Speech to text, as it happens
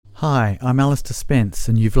Hi, I'm Alister Spence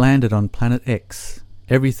and you've landed on planetx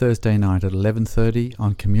every Thursday night at 11:30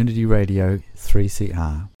 on Community Radio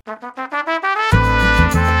 3CR.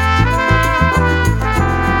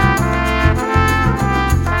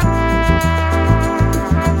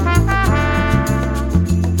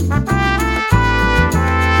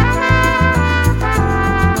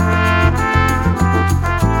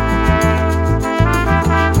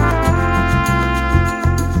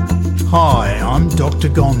 Hi, I'm Dr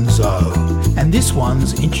Gonzo, and this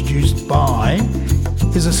one's Introduced By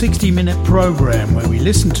is a 60-minute program where we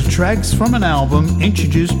listen to tracks from an album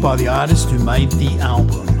introduced by the artist who made the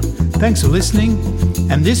album. Thanks for listening,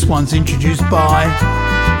 and this one's Introduced By...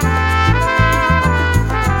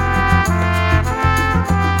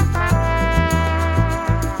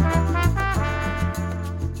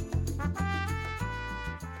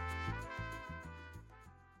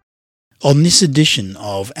 On this edition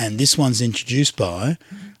of And This One's Introduced By,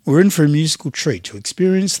 we're in for a musical treat to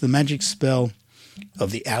experience the magic spell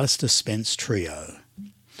of the Alister Spence Trio.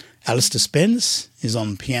 Alister Spence is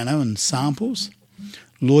on piano and samples,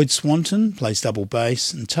 Lloyd Swanton plays double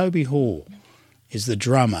bass, and Toby Hall is the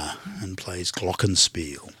drummer and plays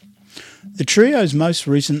glockenspiel. The trio's most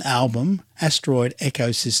recent album, Asteroid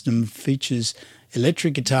Ekosystem, features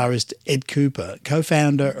electric guitarist Ed Kuepper,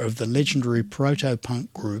 co-founder of the legendary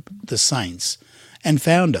proto-punk group The Saints and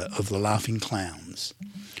founder of the Laughing Clowns.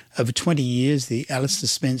 Over 20 years, the Alister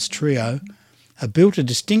Spence Trio have built a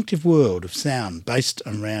distinctive world of sound based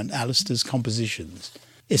around Alister's compositions,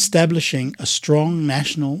 establishing a strong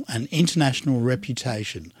national and international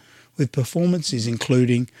reputation with performances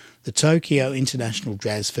including the Tokyo International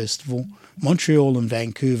Jazz Festival, Montreal and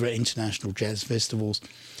Vancouver International Jazz Festivals,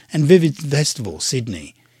 and Vivid Festival,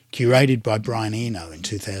 Sydney, curated by Brian Eno in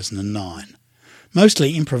 2009.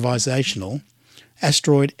 Mostly improvisational,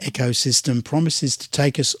 Asteroid Ekosystem promises to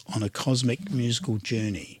take us on a cosmic musical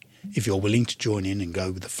journey, if you're willing to join in and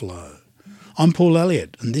go with the flow. I'm Paul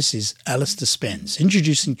Elliott, and this is Alister Spence,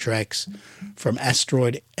 introducing tracks from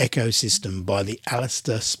Asteroid Ekosystem by the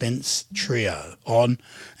Alister Spence Trio on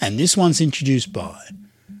And This One's Introduced By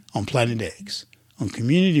on planetx on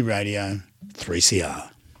Community Radio 3CR.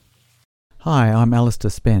 Hi, I'm Alister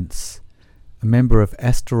Spence, a member of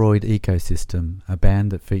Asteroid Ekosystem, a band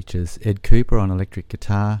that features Ed Kuepper on electric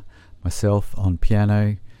guitar, myself on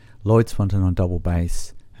piano, Lloyd Swanton on double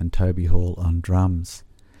bass, and Toby Hall on drums.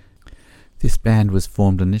 This band was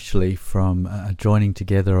formed initially from a joining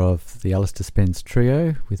together of the Alister Spence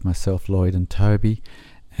Trio with myself, Lloyd and Toby,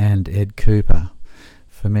 and Ed Kuepper.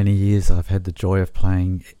 For many years I've had the joy of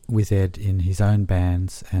playing with Ed in his own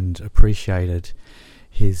bands and appreciated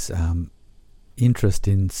his interest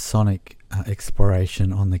in sonic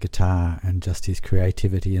exploration on the guitar and just his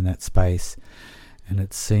creativity in that space, and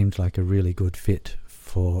it seemed like a really good fit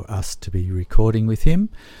for us to be recording with him,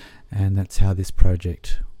 and that's how this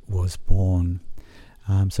project was born.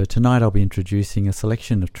 So tonight I'll be introducing a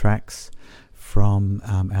selection of tracks from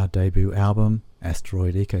our debut album,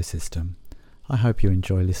 Asteroid Ekosystem. I hope you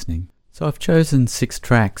enjoy listening. So I've chosen 6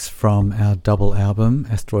 tracks from our double album,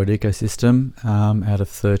 Asteroid Ekosystem, out of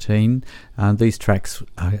 13. These tracks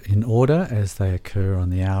are in order as they occur on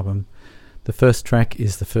the album. The first track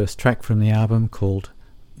is the first track from the album, called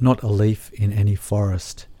Not a Leaf in Any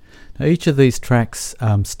Forest. Now, each of these tracks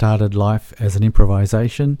started life as an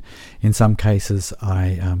improvisation. In some cases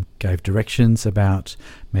I gave directions about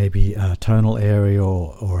maybe a tonal area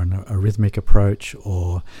or a rhythmic approach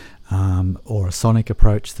or a sonic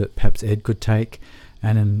approach that perhaps Ed could take,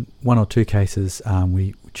 and in 1 or 2 cases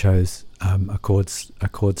we chose a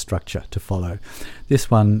chord structure to follow. This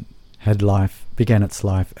one began its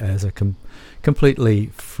life as a completely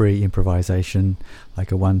free improvisation,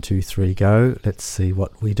 like a 1, 2, 3 go, let's see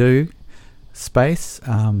what we do space,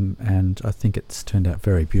 and I think it's turned out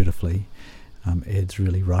very beautifully. Ed's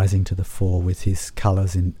really rising to the fore with his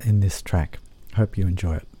colours in this track. Hope you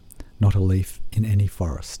enjoy it. Not a Leaf in Any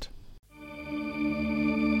Forest.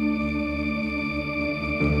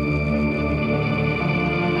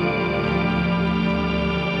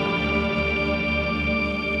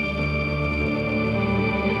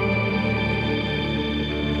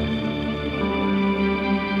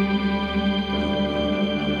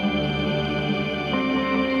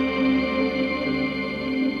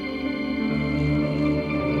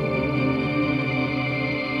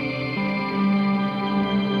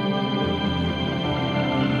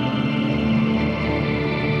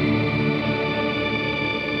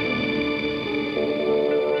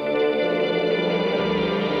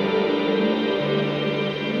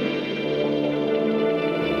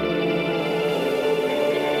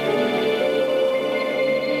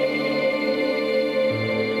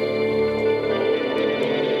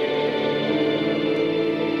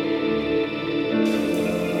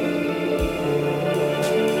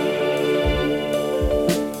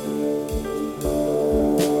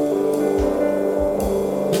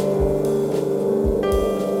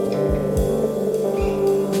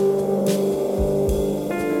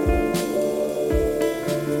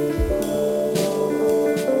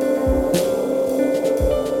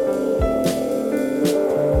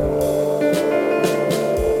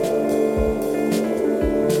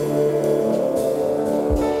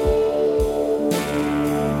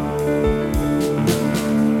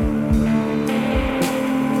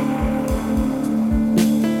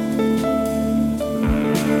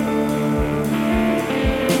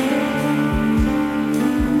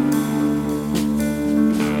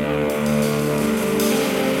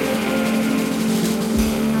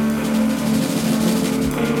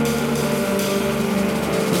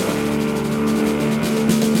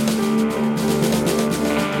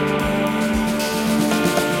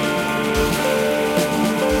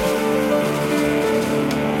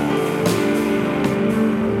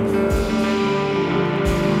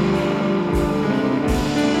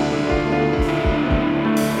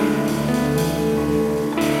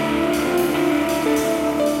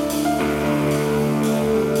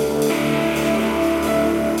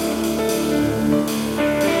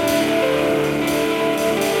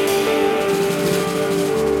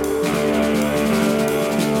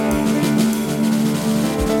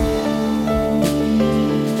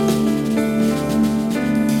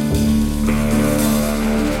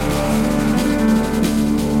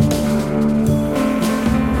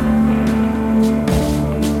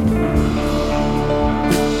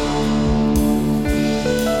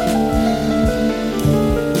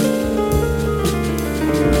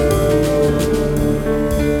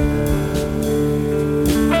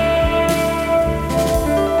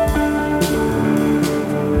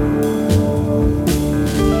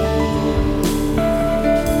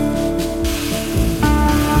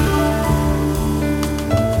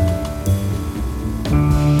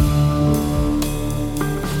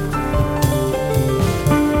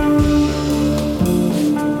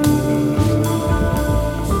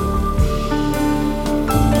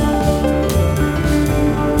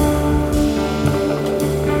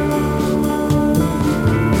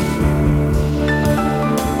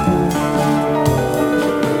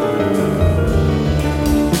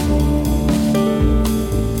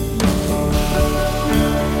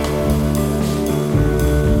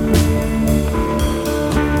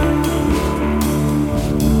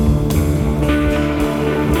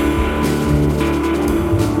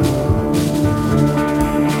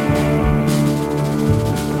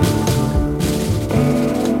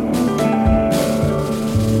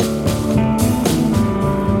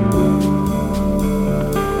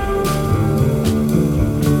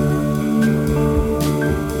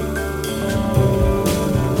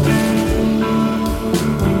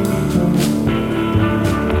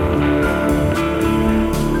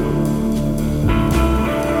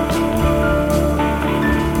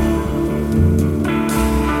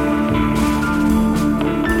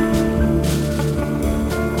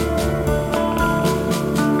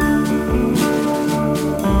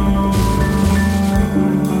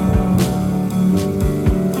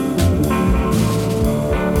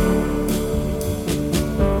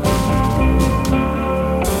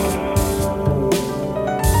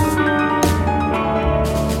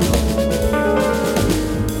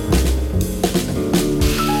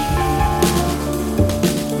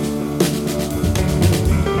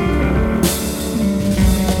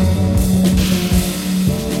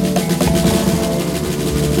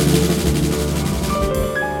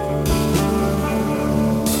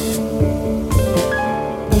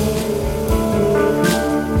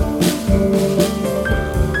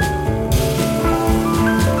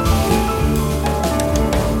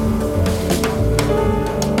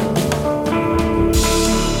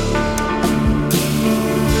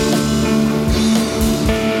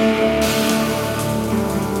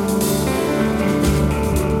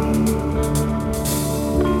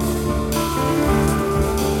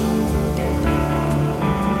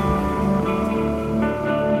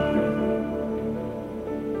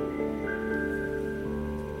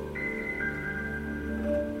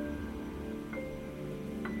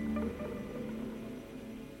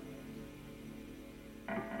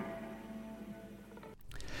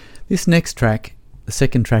 This next track, the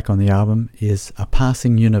second track on the album, is A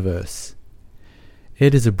Passing Universe.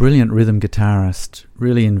 Ed is a brilliant rhythm guitarist,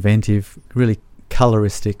 really inventive, really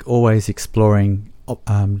coloristic, always exploring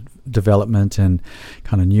development and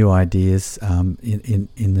kind of new ideas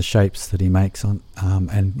in the shapes that he makes on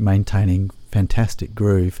and maintaining fantastic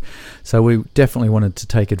groove. So we definitely wanted to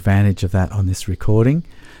take advantage of that on this recording.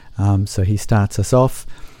 So he starts us off,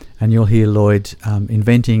 and you'll hear Lloyd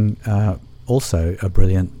inventing also a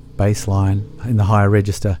brilliant bass line in the higher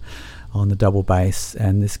register on the double bass,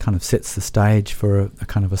 and this kind of sets the stage for a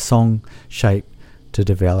kind of a song shape to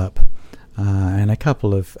develop. And a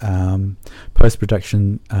couple of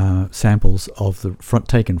post-production samples of the front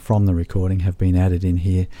taken from the recording have been added in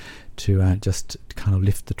here to just kind of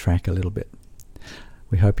lift the track a little bit.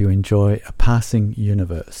 We hope you enjoy A Passing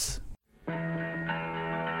Universe.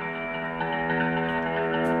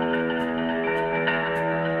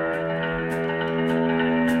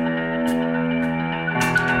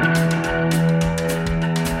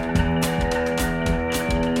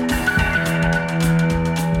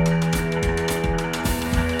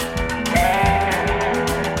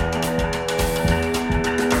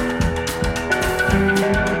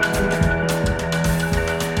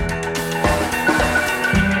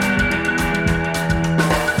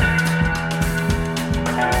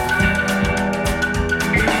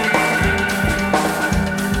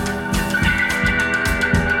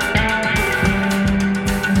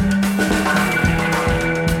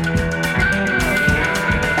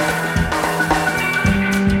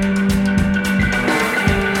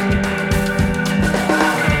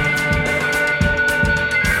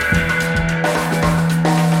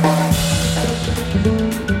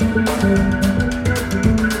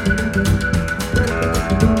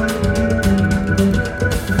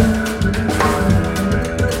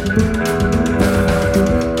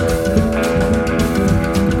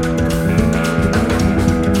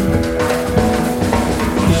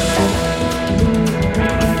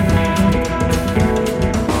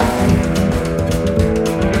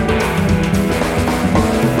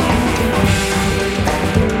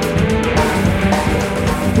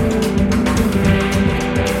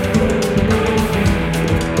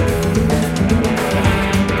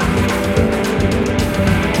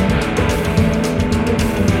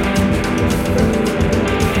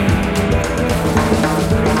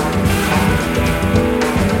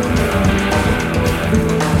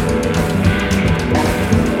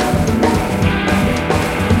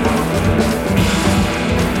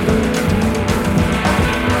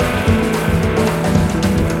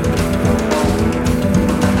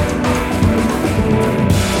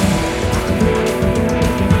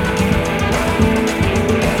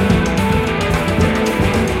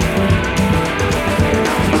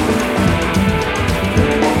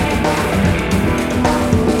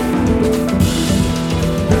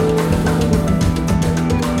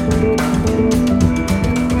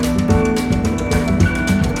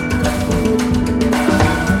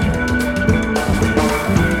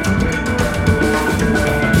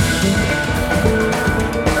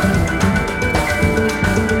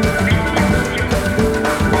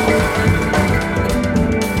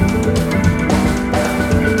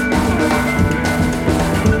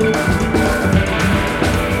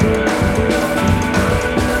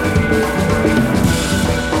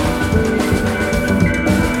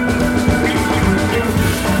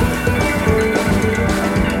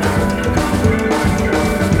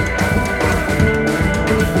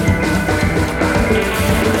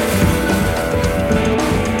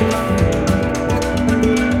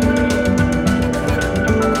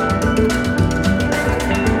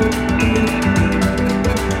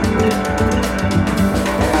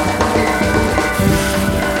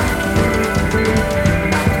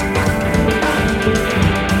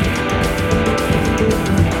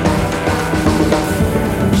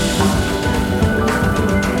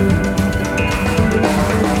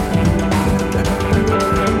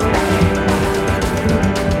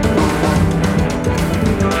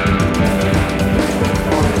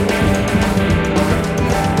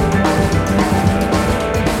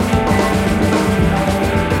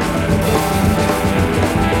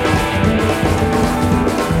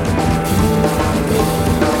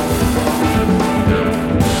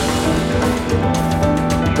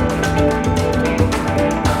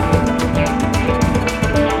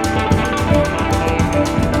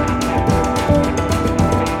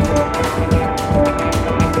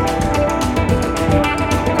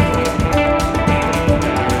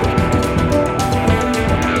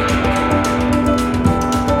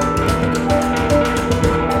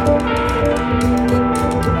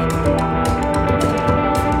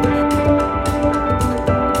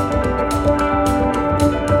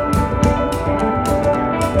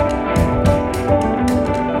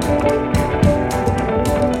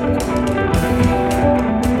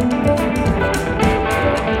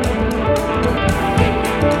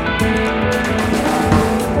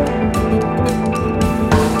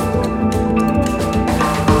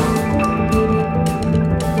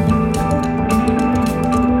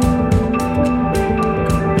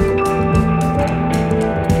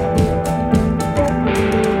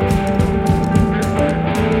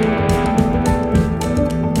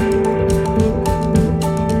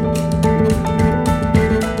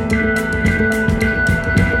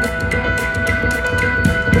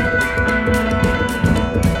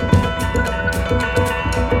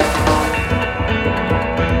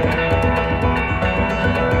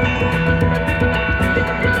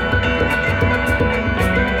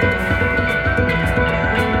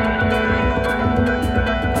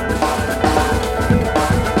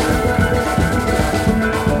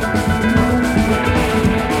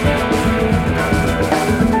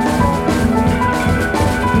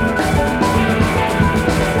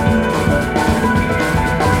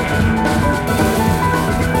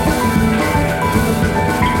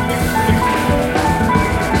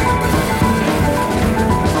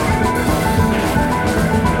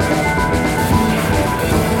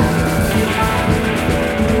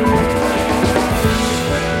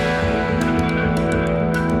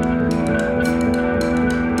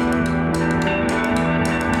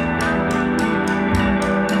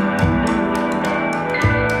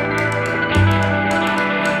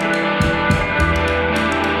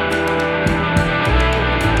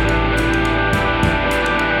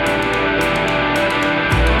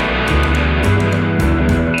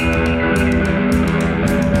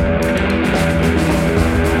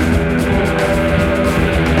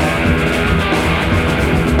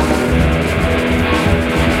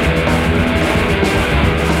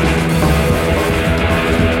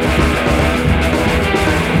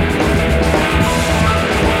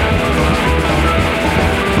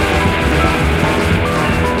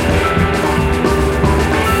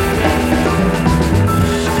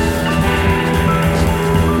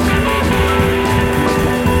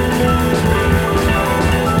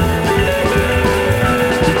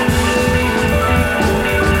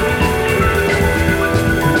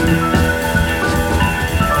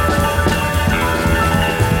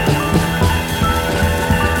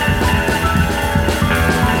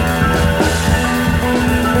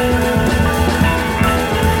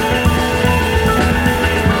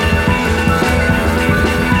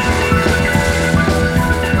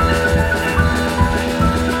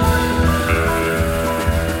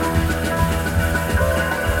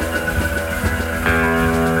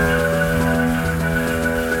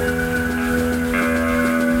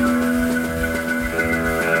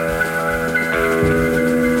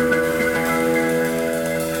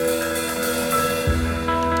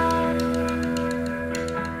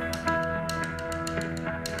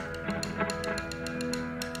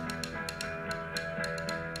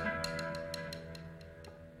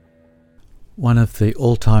 One of the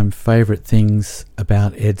all-time favourite things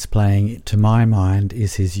about Ed's playing, to my mind,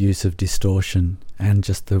 is his use of distortion and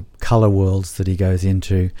just the colour worlds that he goes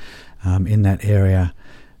into in that area.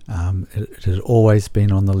 It had always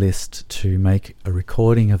been on the list to make a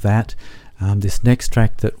recording of that. This next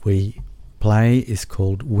track that we play is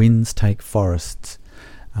called Winds Take Forests.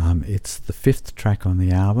 It's the 5th track on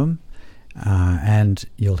the album, and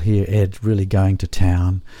you'll hear Ed really going to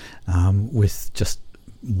town with just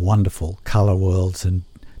wonderful colour worlds and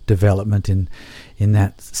development in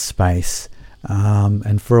that space.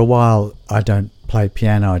 And for a while I don't play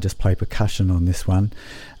piano, I just play percussion on this one,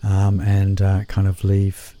 and kind of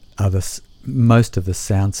leave most of the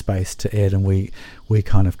sound space to Ed, and we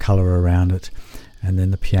kind of colour around it, and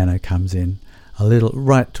then the piano comes in a little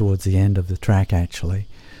right towards the end of the track actually.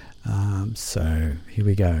 So here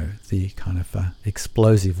we go, the kind of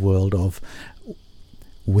explosive world of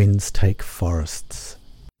Winds Take Forests.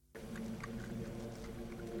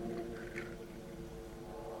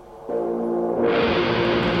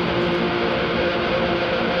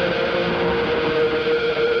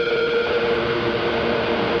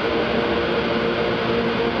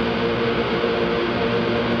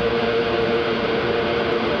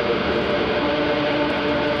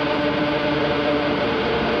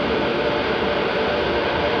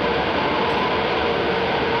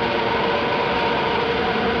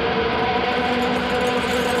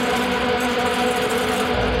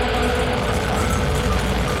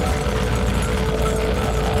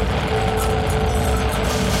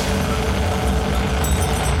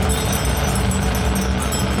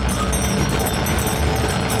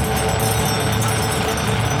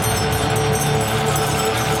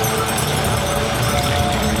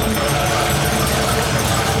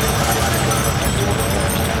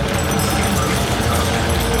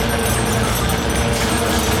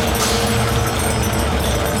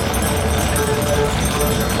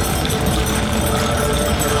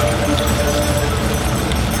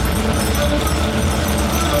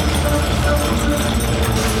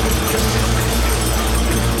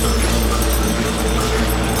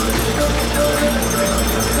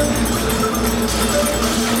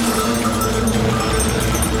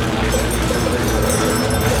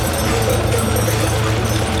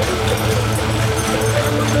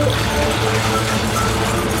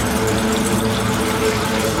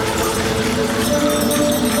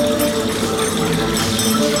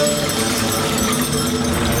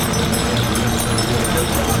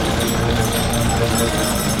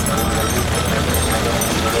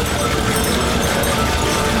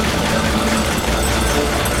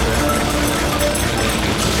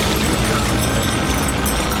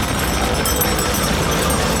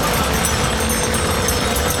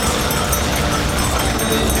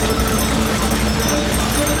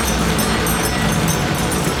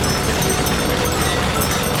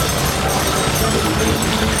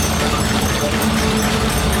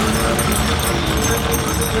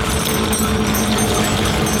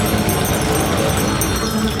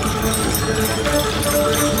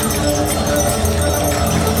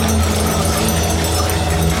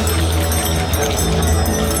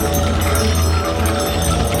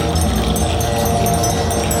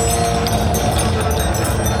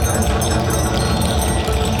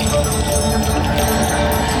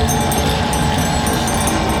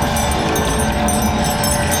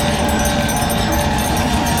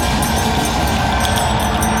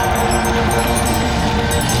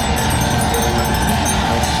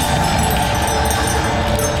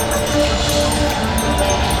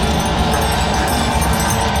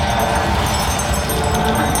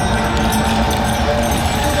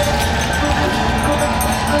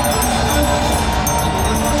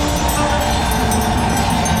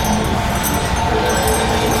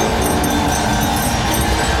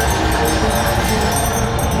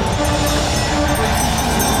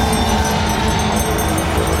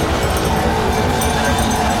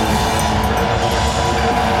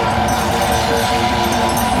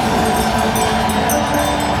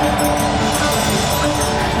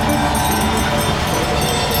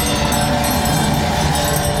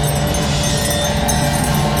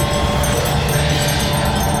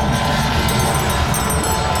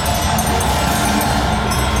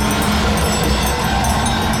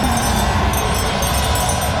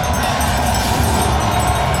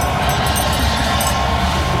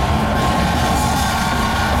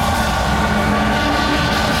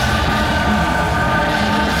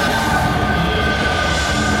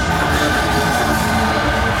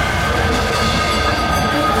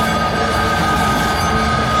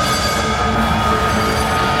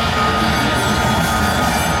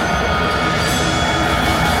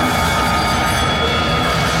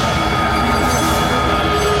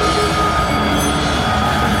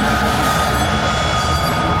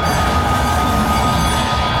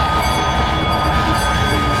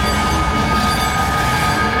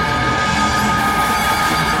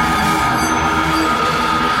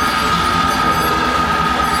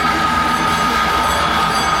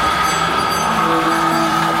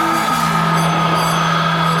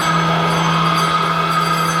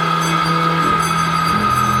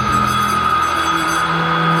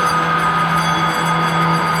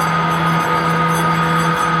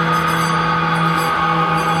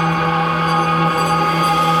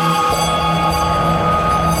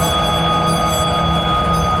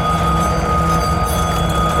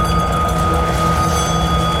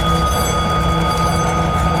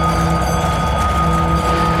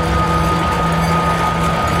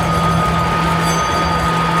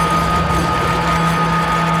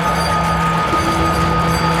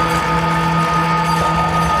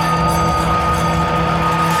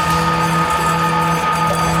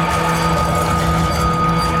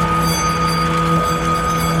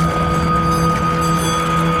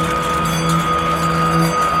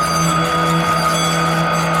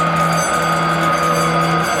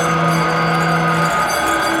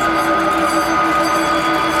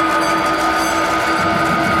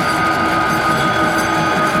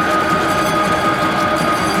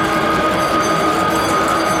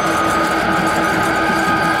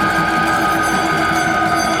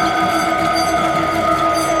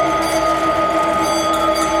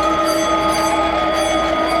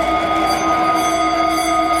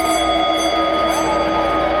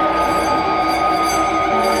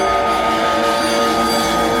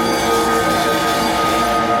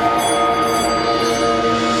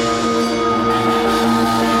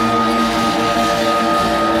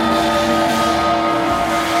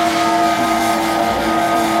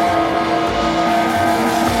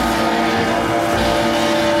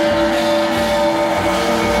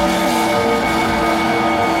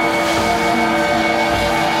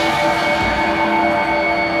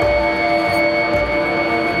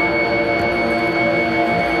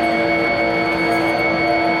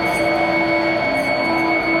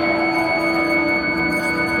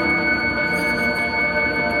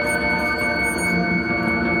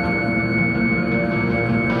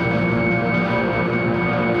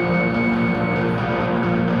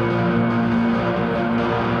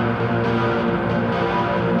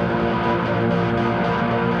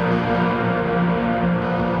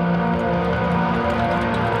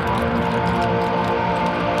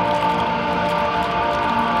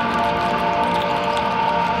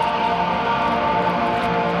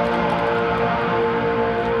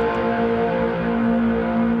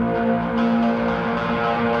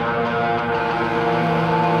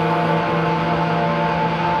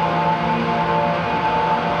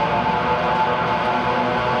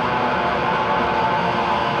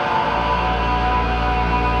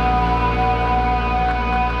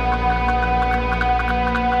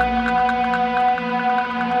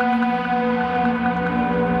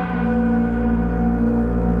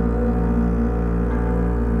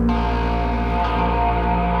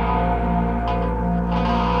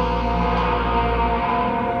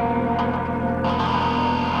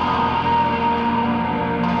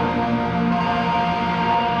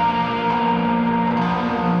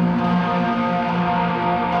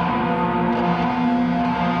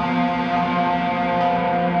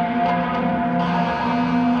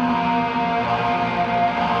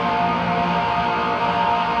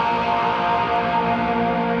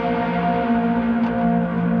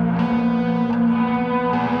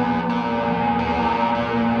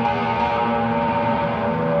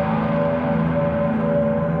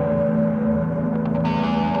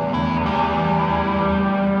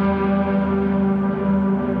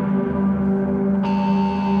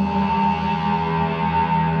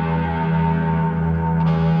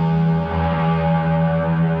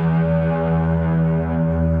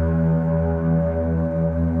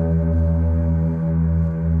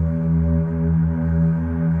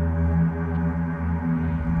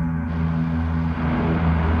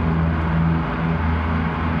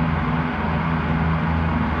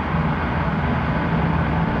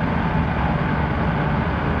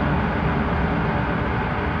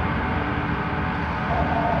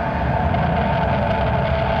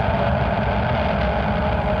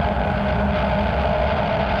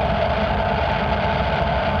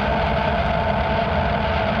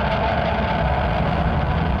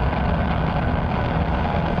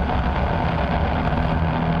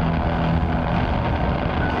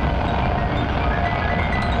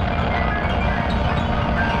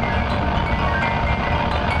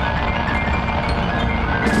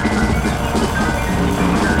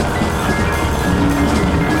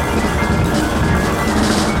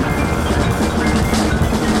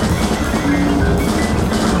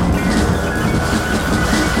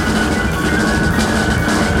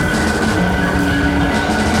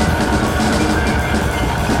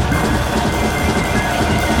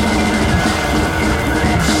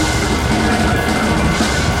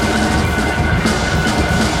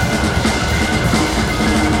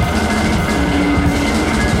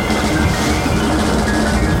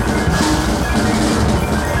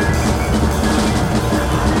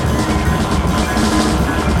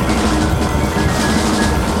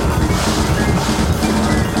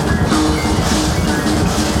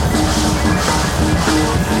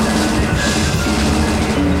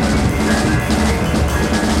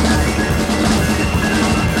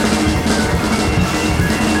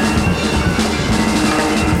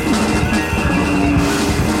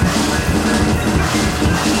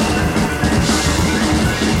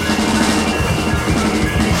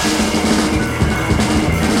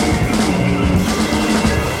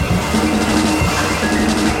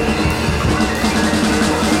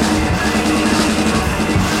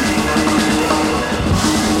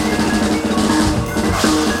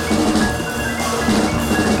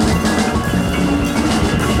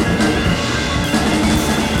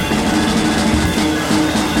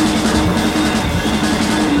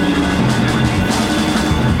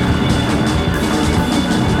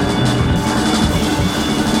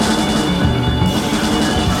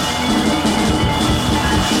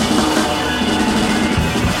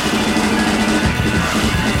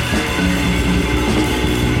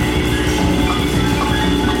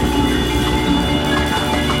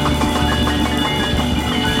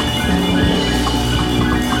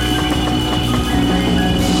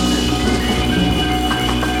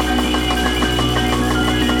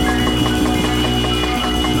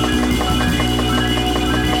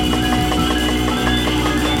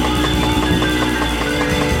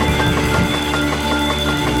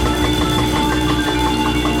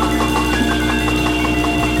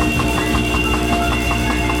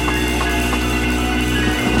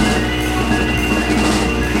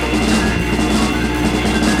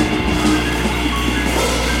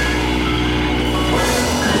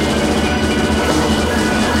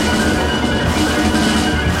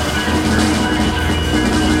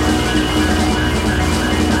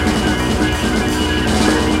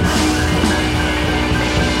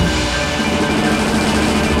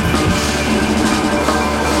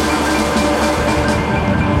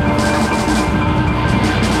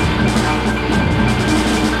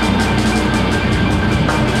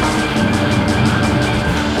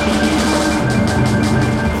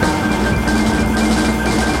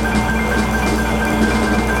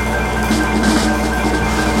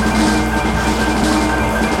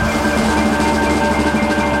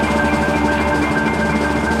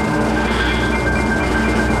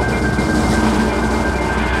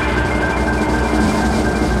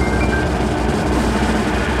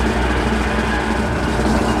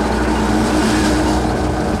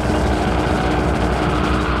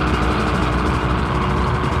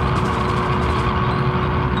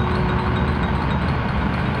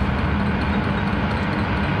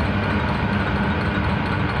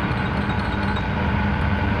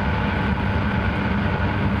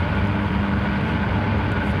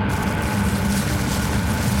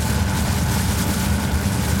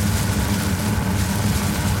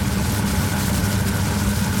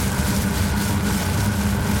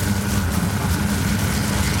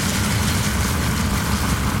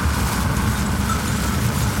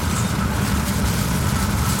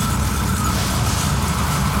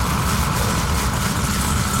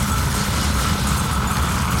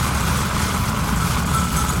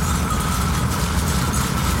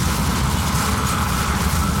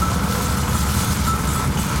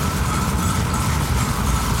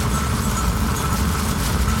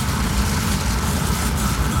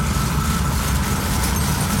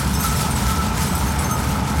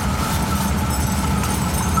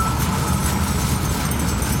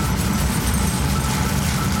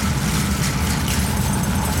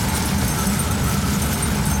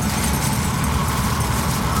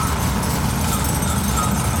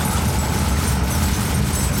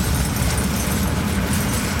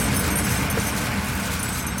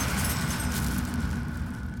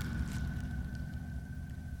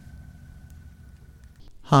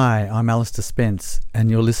 Hi, I'm Alister Spence, and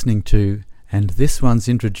you're listening to And This One's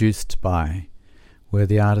Introduced By, where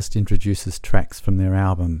the artist introduces tracks from their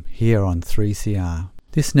album, here on 3CR.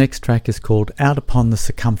 This next track is called Out Upon the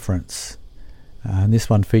Circumference. And this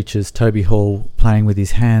one features Toby Hall playing with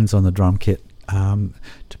his hands on the drum kit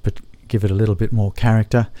to give it a little bit more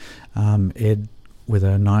character. Ed with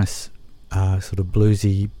a nice sort of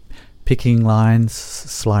bluesy picking lines,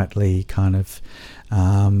 slightly kind of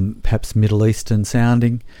perhaps Middle Eastern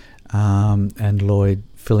sounding, and Lloyd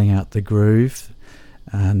filling out the groove.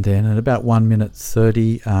 And then at about 1 minute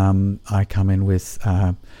 30, I come in with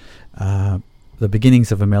the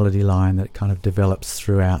beginnings of a melody line that kind of develops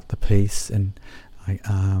throughout the piece and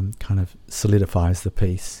kind of solidifies the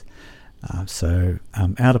piece. So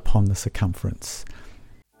Out Upon the Circumference.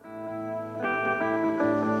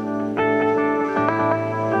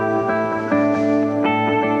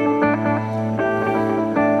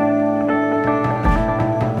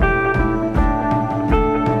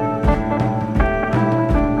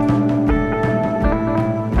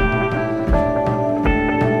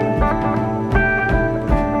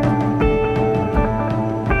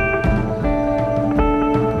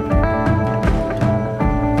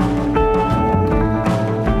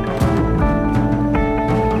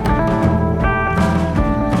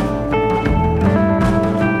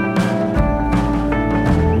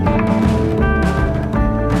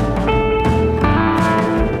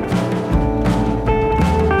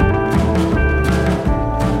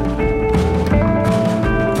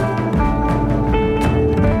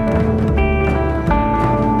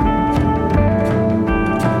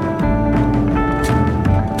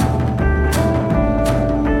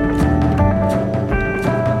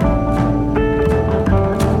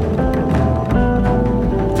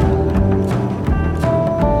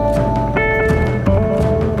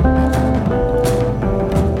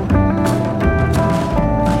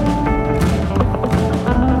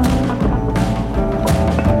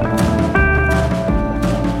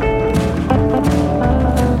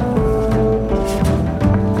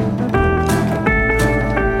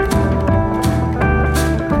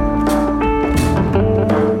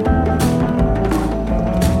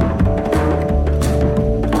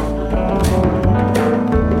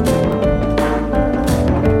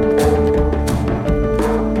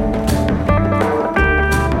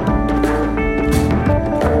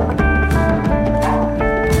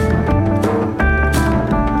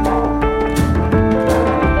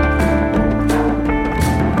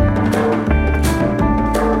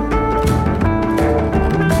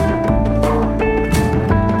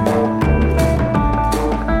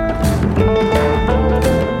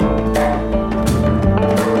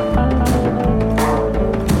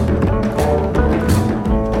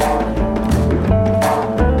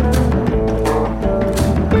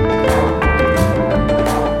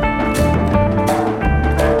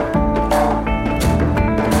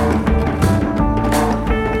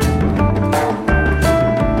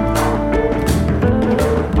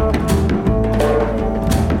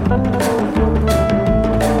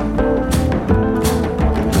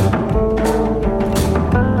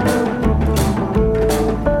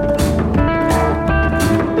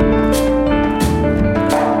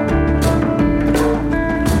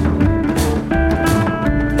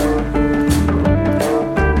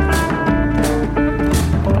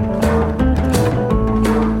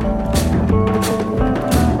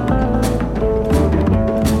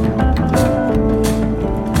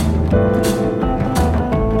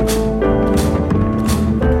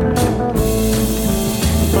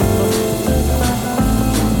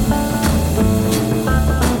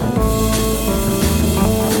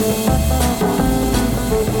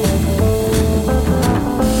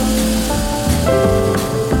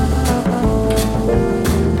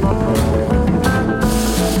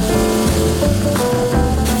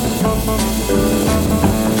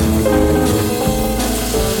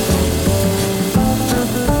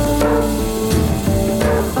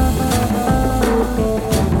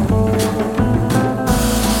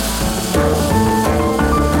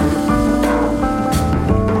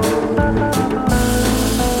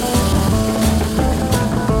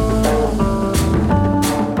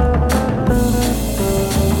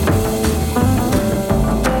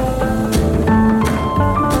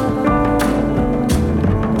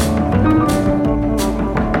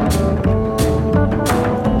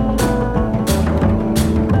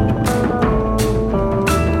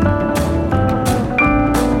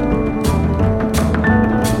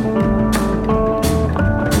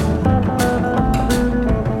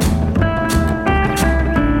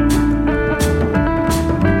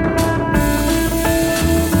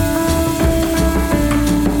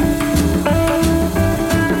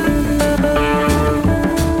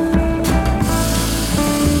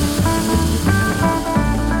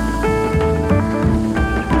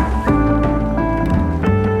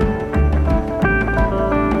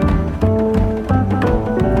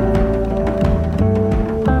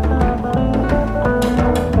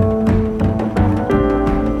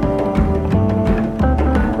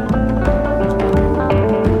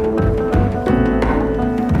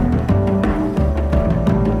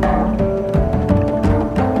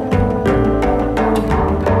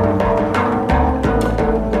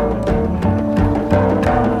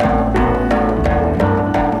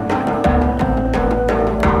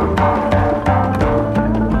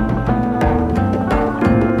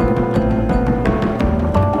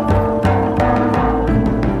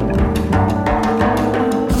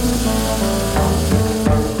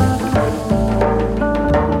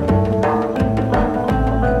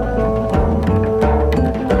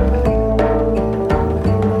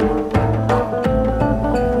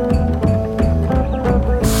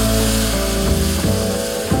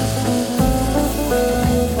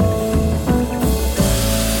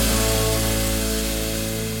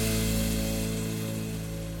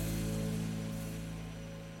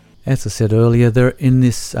 As I said earlier, there in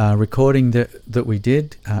this recording that we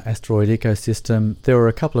did, Asteroid Ekosystem, there were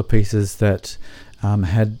a couple of pieces that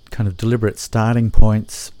had kind of deliberate starting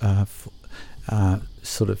points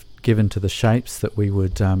sort of given to the shapes that we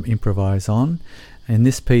would improvise on. In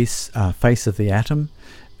this piece, Face of the Atom,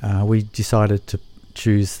 we decided to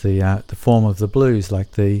choose the form of the blues,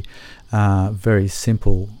 like the very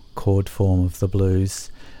simple chord form of the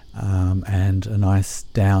blues, and a nice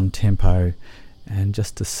down tempo, and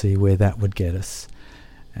just to see where that would get us.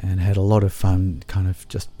 And had a lot of fun kind of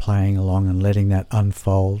just playing along and letting that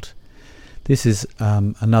unfold. This is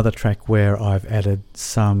another track where I've added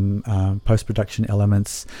some post-production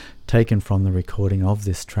elements taken from the recording of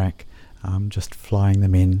this track, just flying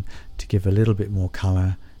them in to give a little bit more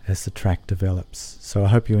colour as the track develops. So I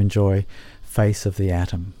hope you enjoy Face of the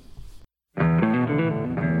Atom.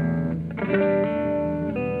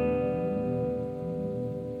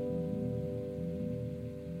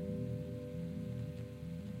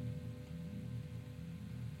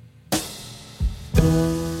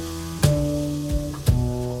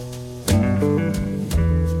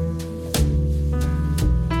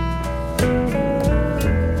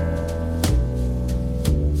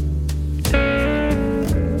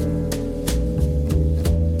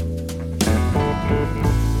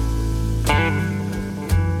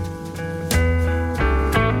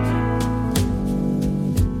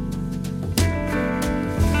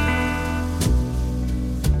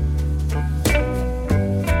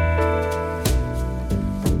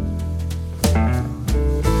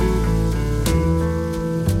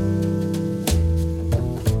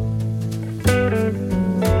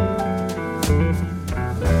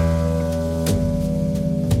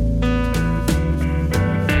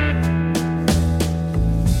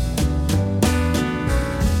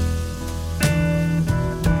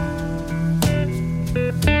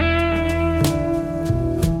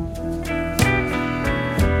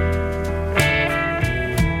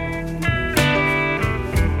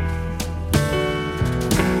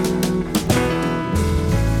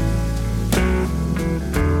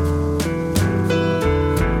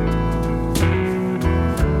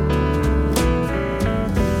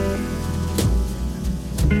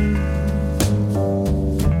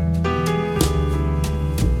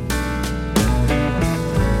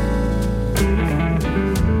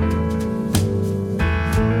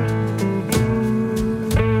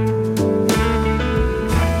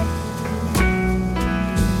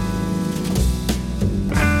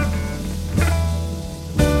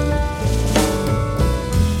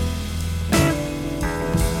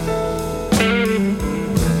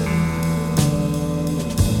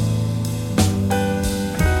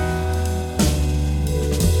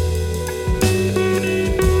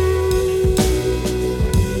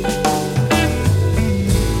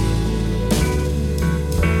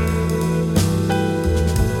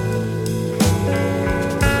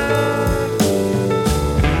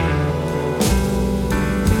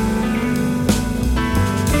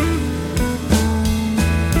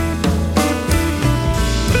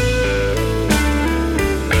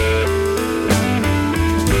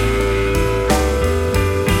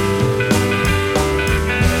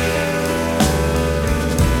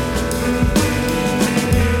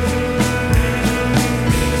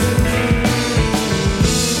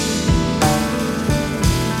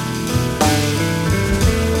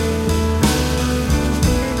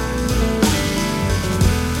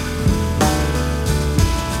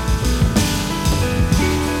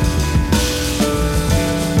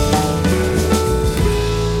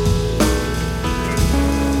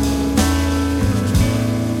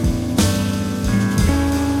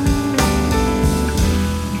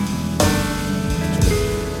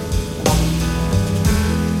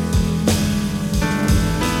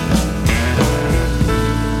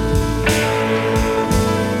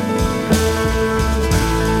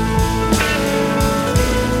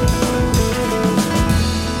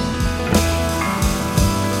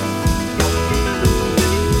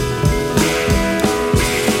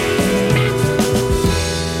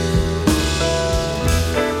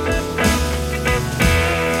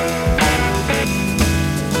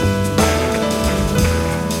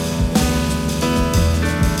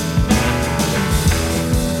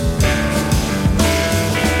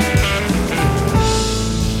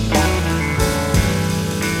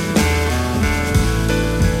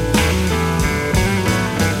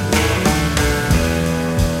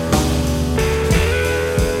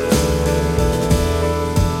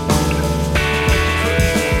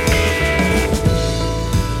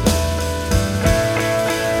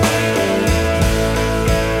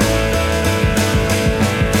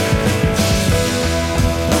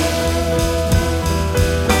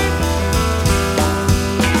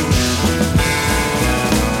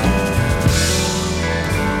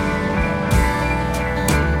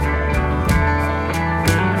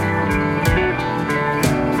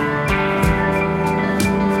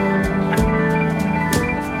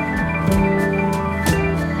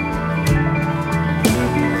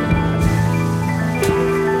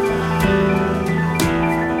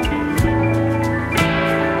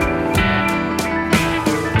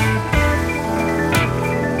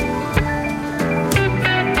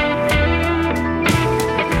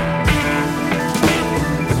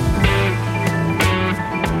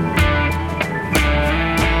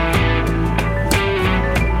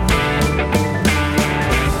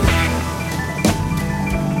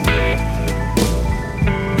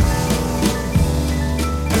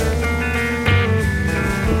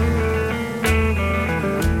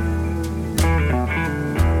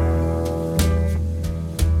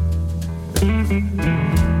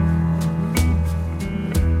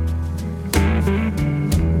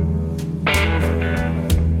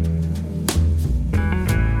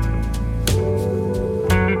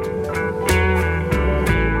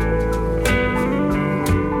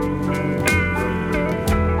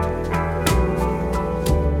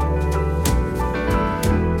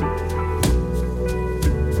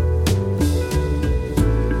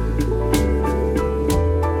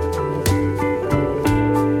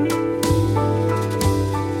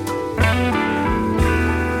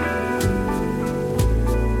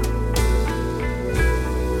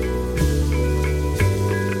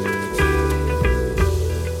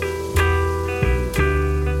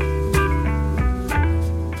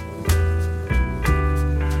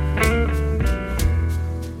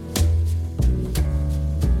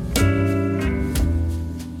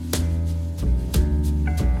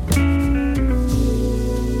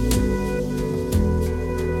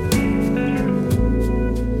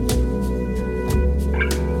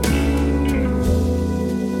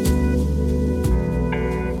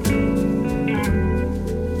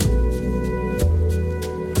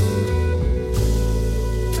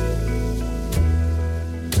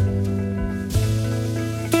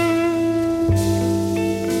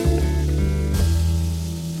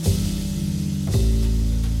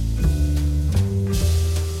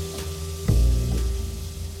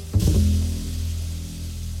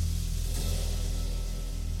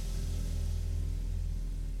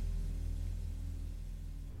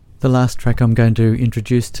 The last track I'm going to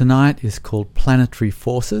introduce tonight is called Planetary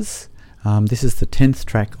Forces. This is the 10th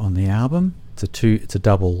track on the album. It's a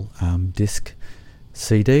double disc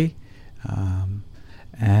CD,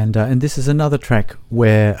 and this is another track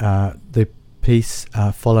where the piece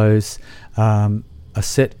follows a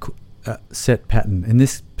set pattern. In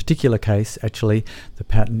this particular case, actually, the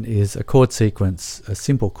pattern is a chord sequence, a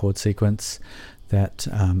simple chord sequence that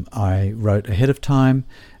I wrote ahead of time.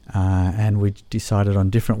 And we decided on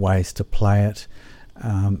different ways to play it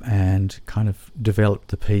and kind of developed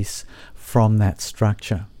the piece from that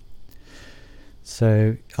structure.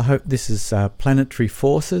 So I hope this is Planetary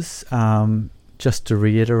Forces. Just to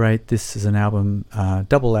reiterate, this is an album,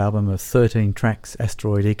 double album of 13 tracks,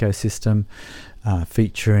 Asteroid Ekosystem,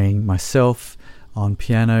 featuring myself on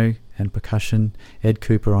piano and percussion, Ed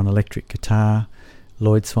Kuepper on electric guitar,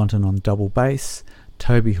 Lloyd Swanton on double bass,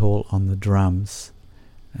 Toby Hall on the drums.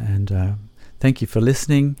 And thank you for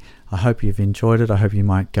listening. I hope you've enjoyed it. I hope you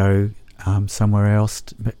might go somewhere else,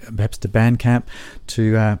 perhaps to Bandcamp,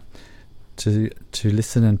 to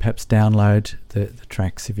listen and perhaps download the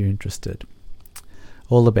tracks if you're interested.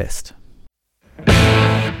 All the best.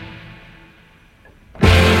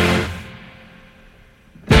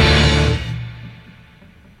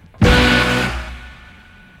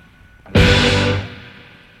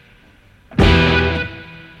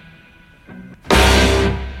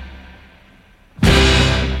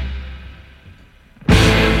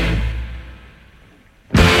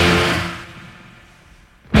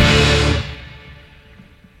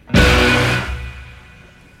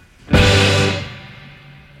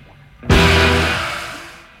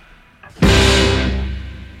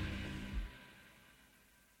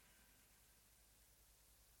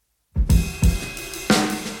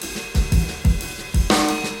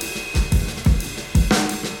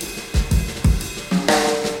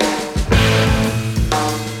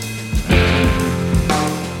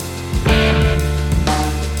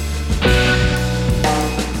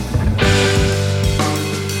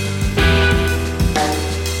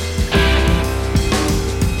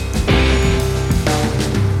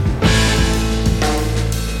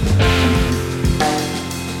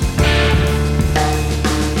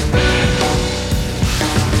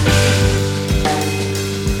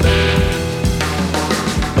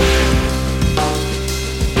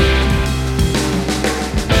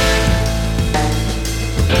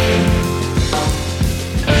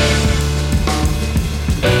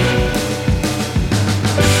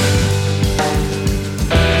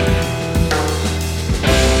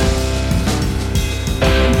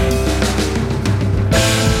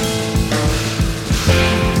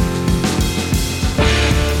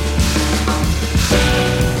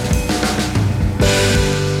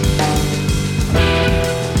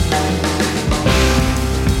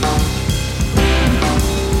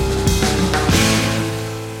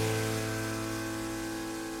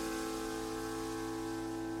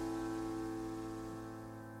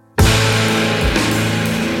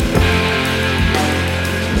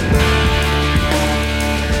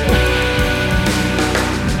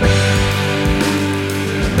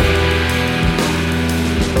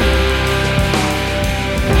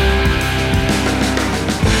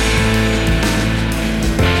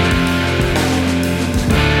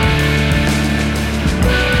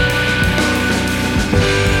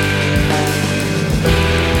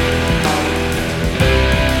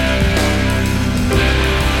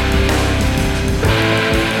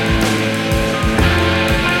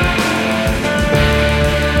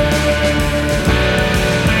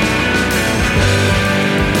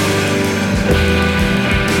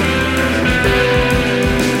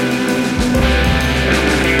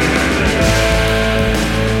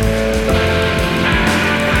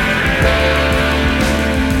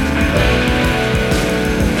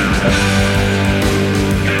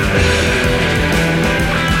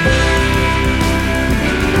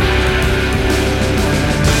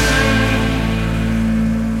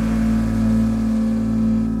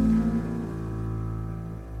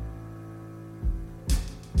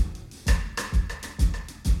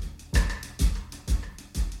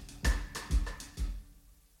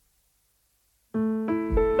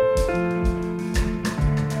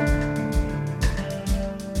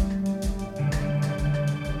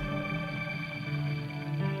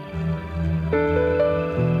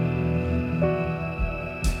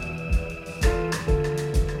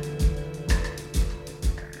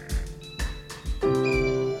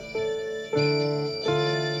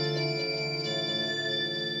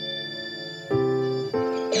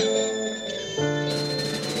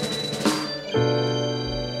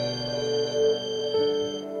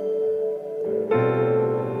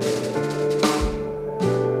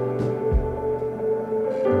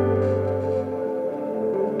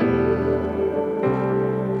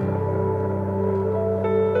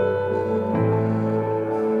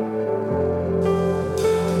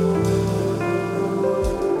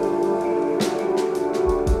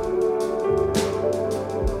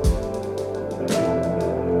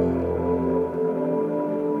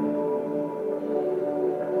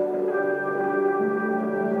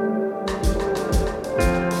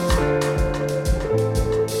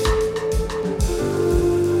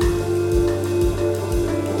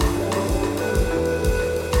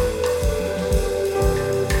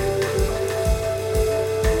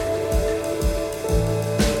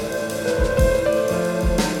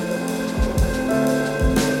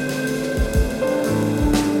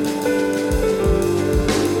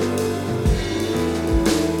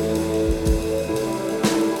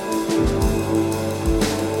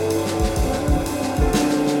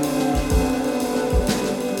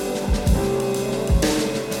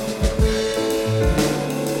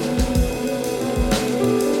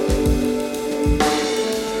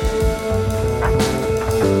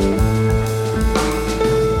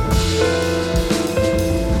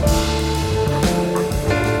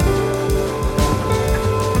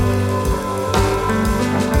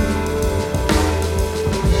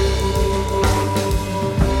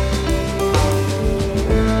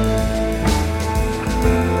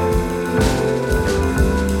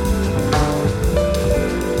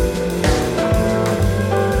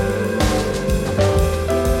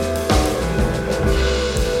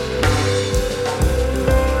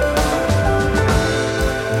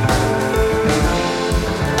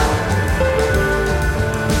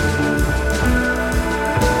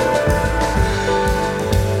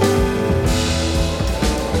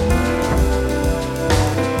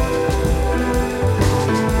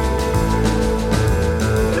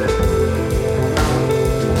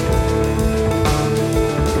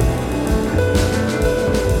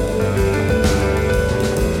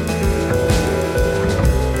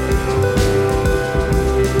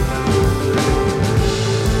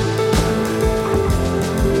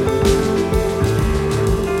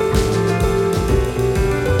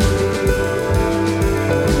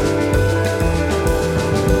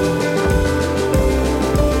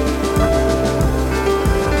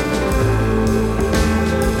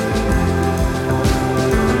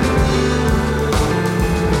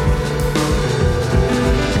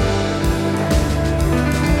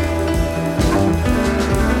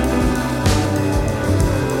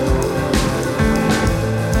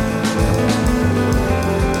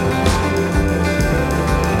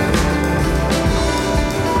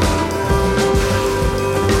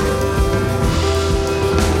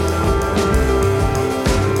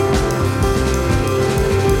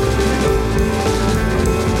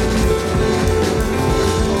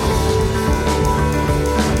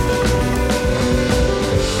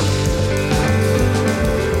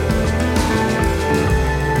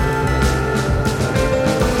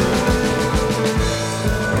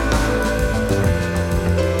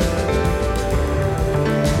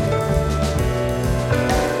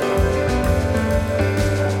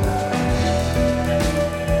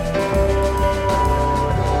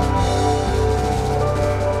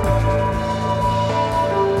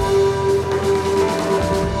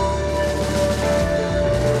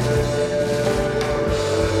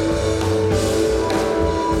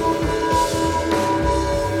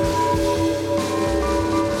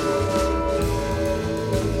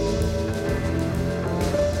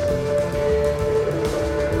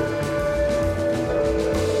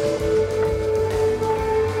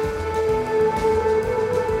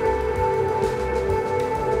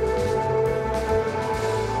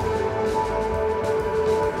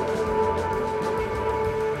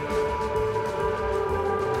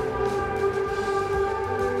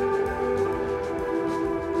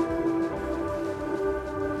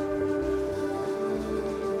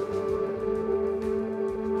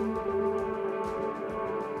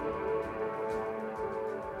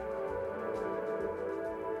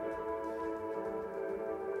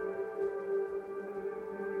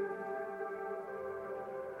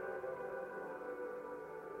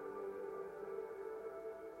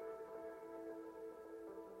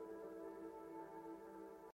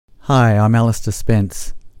 Hi, I'm Alister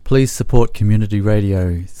Spence. Please support community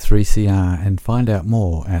radio 3CR and find out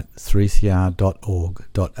more at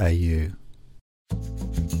 3cr.org.au.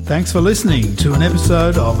 Thanks for listening to an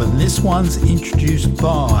episode of And This One's Introduced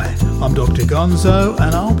By. I'm Dr Gonzo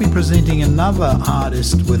and I'll be presenting another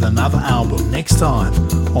artist with another album next time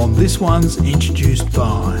on This One's Introduced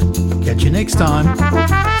By. Catch you next time.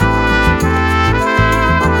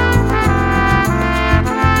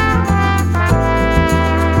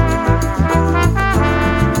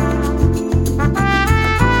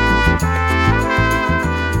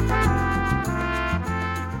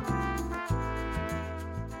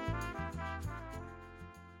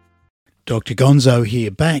 Dr Gonzo here,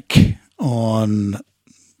 back on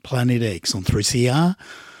planetx on 3CR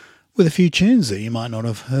with a few tunes that you might not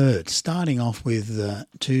have heard. Starting off with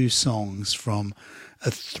two songs from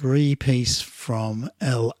a three-piece from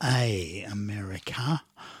LA, America.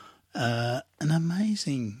 An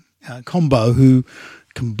amazing combo who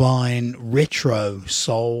combine retro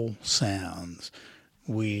soul sounds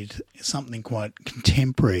with something quite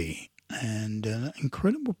contemporary and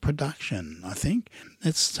incredible production, I think.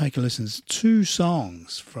 Let's take a listen to two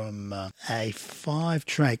songs from a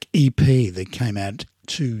 5-track EP that came out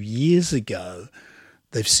 2 years ago.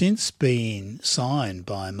 They've since been signed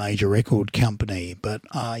by a major record company, but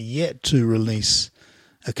are yet to release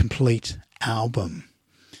a complete album.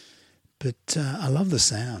 But I love the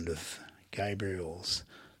sound of Gabriel's.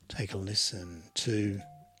 Take a listen to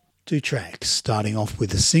two tracks, starting off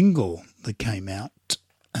with a single that came out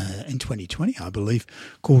in 2020, I believe,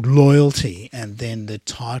 called Loyalty, and then the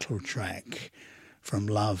title track from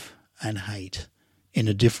Love and Hate in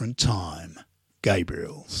a Different Time,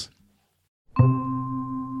 Gabriel's.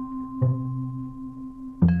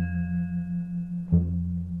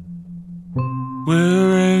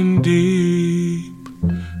 We're in deep,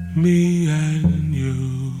 me and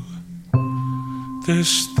you,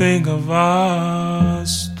 this thing of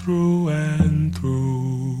us through and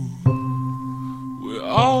through. We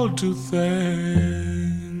all do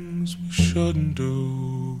things we shouldn't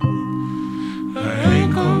do. I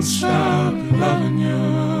ain't gonna stop loving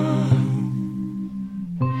you.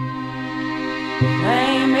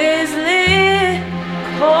 Flame is lit,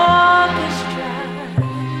 cork is dry.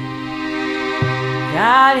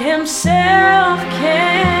 God himself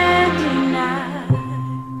can't deny.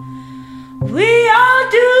 We all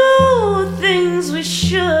do things we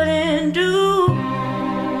shouldn't do.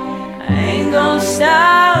 I ain't gonna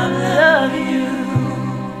stop loving you.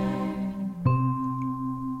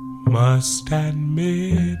 Must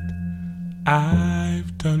admit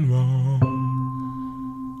I've done wrong.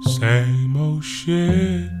 Same old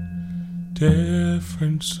shit,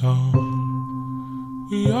 different song.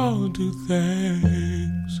 We all do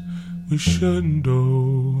things we shouldn't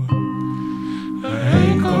do. I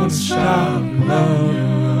ain't gonna stop loving you.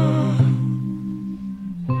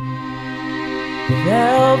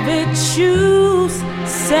 Velvet shoes,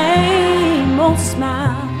 same old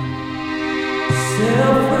smile.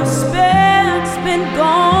 Self-respect's been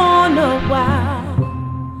gone a while.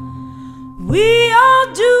 We all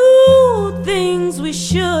do things we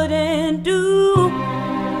shouldn't do.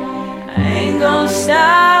 I ain't gonna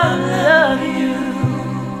stop loving you.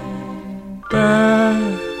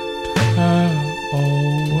 Better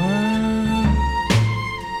over.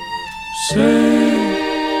 Say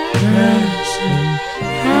yes and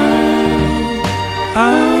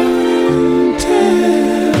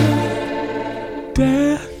until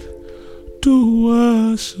death do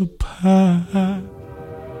us apart.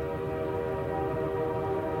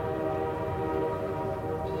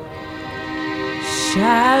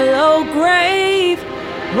 Shallow grave,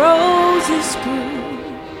 roses grew.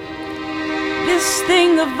 This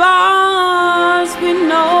thing of ours we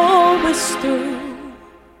know is through.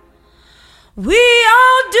 We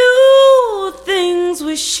all do things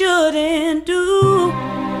we shouldn't do.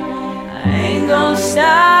 I ain't gonna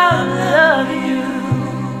stop loving you.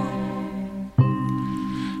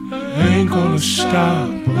 I ain't gonna stop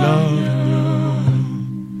loving you.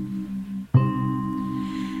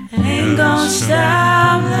 I ain't gonna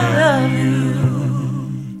stop loving you.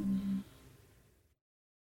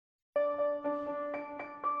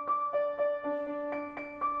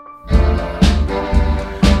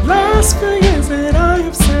 Last few years that I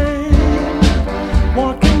have seen,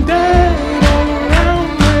 walking dead all around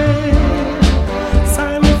me.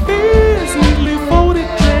 Silent fears, neatly folded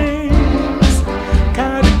dreams.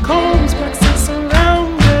 Catacombs, black sea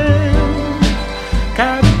surrounding.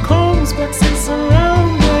 Catacombs, black sea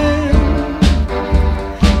surrounding.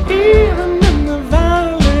 Even in the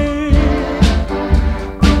valley,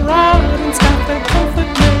 the rod and staff that comfort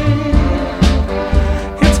me.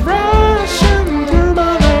 It's bright.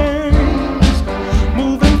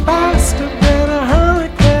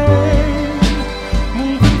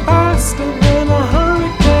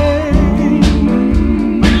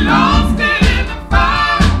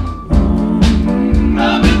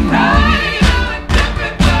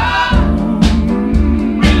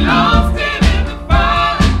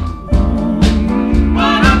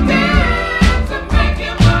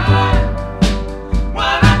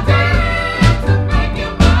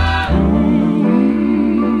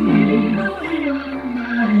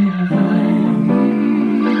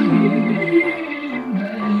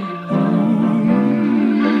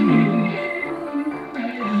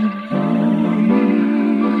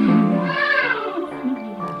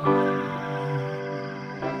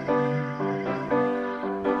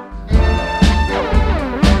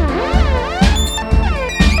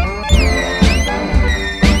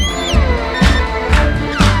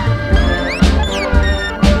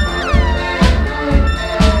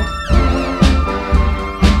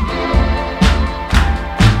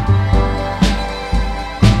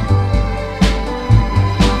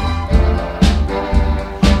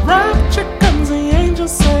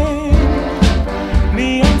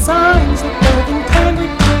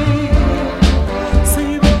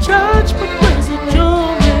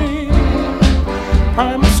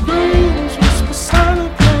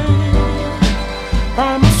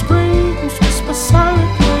 Primal screams whisper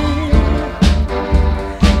silently,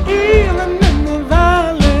 healing in the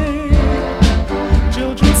valley.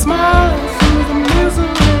 Children smile through the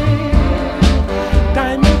misery.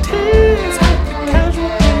 Diamond tears hide the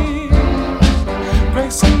casualties.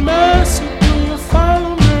 Grace and mercy, do you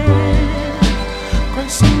follow me?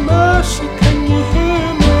 Grace and mercy, can you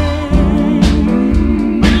hear me?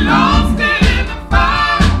 We lost it in the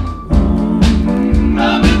fire.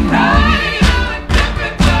 Love and hate and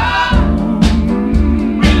temperature.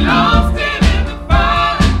 We lost it in the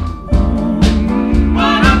fire.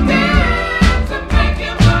 What I did to make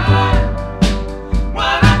you mine.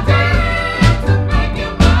 What I did to make you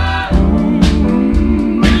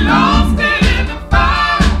mine. We lost it in the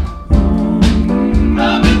fire.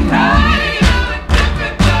 Love and hate and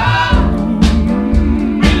temperature.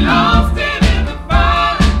 We lost it in the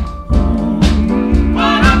fire.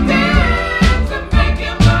 What I did to make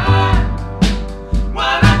you mine.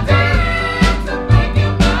 What I did to make you mine. What I did to make you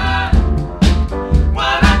mine. What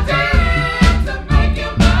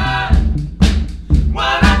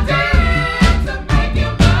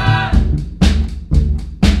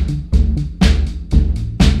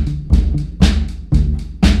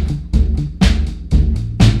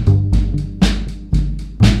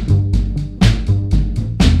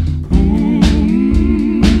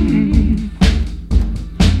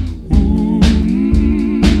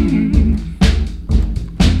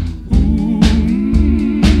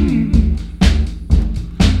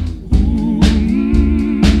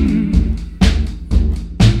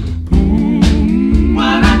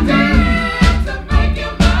did to make you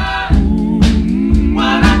mine.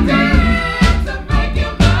 What I did to make you mine. What I did to make you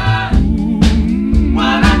mine.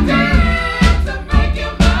 What I did to make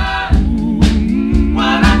you mine. What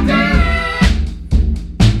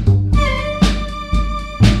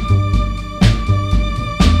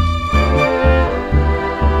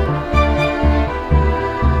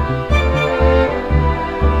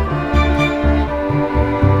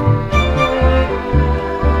I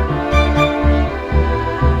did.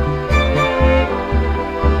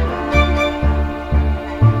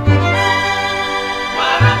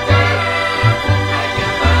 What I did to make you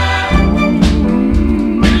mine.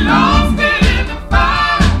 We lost it in the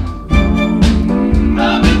fire.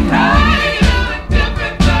 Love and hate and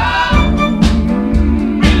temperature.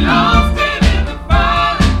 We lost it in the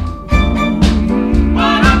fire.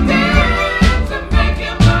 What I did to make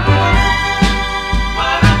you mine.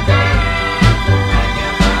 What I did to make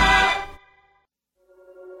you mine.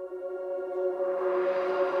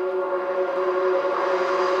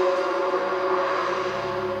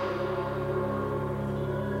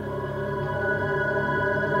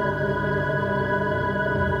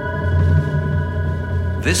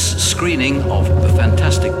 This screening of The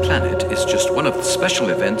Fantastic Planet is just one of the special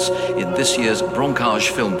events in this year's Broncage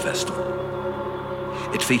Film Festival.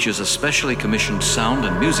 It features a specially commissioned sound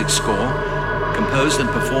and music score composed and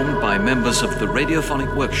performed by members of the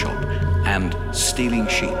Radiophonic Workshop and Stealing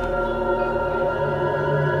Sheep.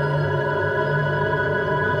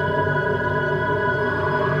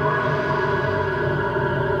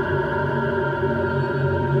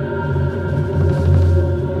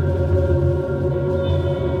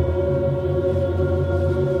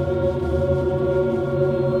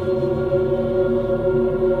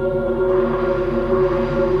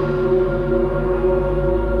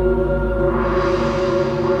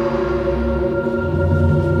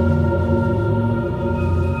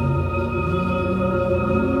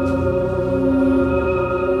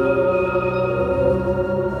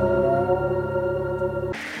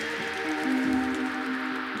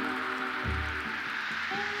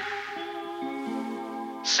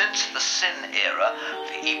 Since the Sin era,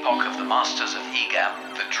 the epoch of the masters of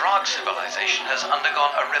EGAM, the Drag civilization has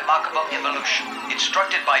undergone a remarkable evolution,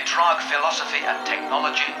 instructed by Drag philosophy and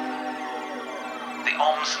technology. The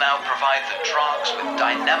OMS now provide the Drags with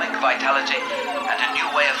dynamic vitality and a new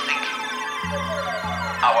way of thinking.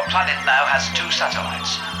 Our planet now has 2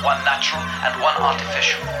 satellites, one natural and one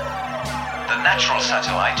artificial. The natural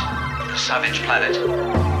satellite, the Savage Planet,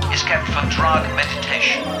 is kept for Drag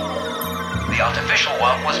meditation. The artificial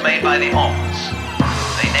one was made by the OMS.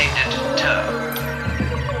 They named it Ter.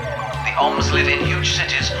 The OMS live in huge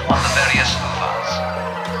cities on the various UFAs.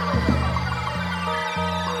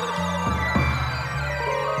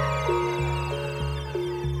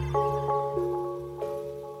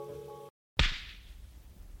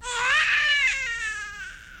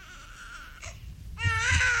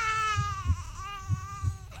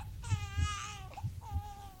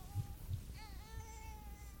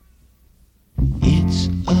 It's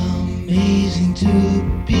amazing to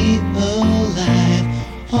be alive.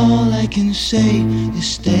 All I can say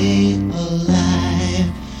is stay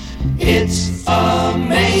alive. It's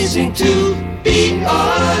amazing to be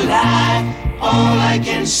alive. All I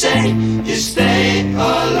can say is stay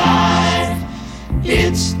alive.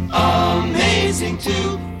 It's amazing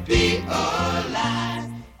to be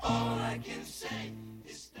alive. All I can say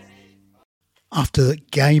is stay alive. After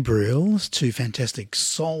Gabriel's two fantastic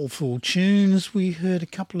soulful tunes, we heard a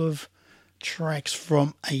couple of tracks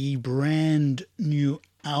from a brand new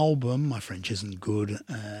album. My French isn't good.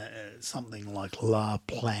 Something like La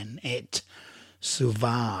Planète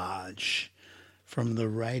Sauvage from the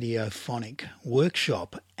Radiophonic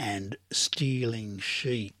Workshop and Stealing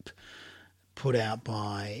Sheep, put out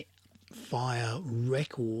by Fire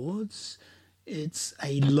Records. It's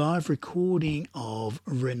a live recording of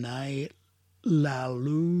René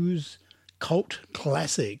Laloux's cult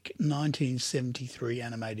classic 1973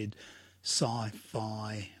 animated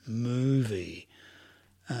sci-fi movie.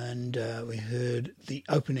 And we heard the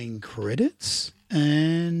opening credits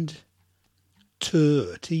and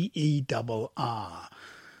Terror, T-E-R-R.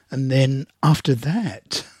 And then after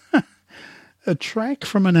that, a track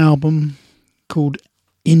from an album called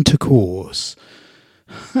Intercourse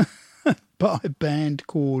by a band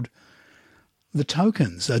called The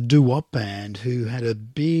Tokens, a doo-wop band who had a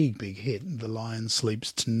big hit, The Lion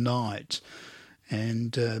Sleeps Tonight.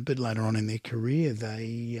 And a bit later on in their career,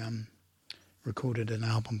 they recorded an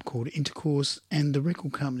album called Intercourse, and the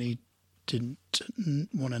record company didn't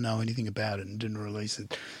want to know anything about it and didn't release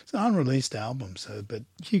it. It's an unreleased album, but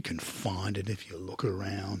you can find it if you look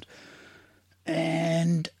around.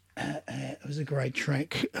 And it was a great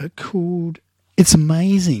track called It's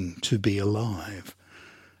Amazing to Be Alive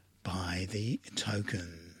by The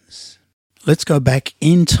Tokens. Let's go back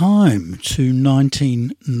in time to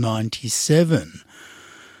 1997.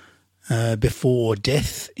 Before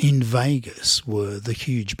Death in Vegas were the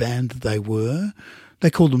huge band that they were. They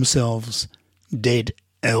called themselves Dead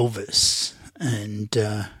Elvis. And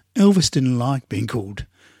Elvis didn't like being called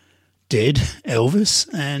Dead Elvis,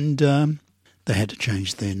 and they had to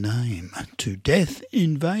change their name to Death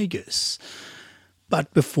in Vegas.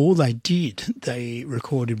 But before they did, they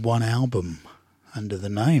recorded one album under the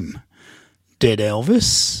name Dead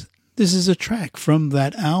Elvis. This is a track from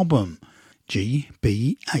that album,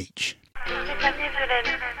 GBH.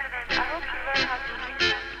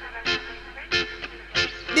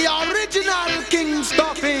 The original King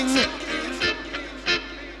Stuffing.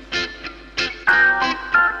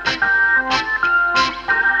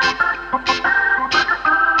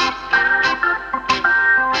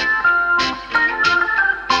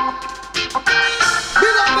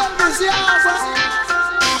 Big up Elvis, yes.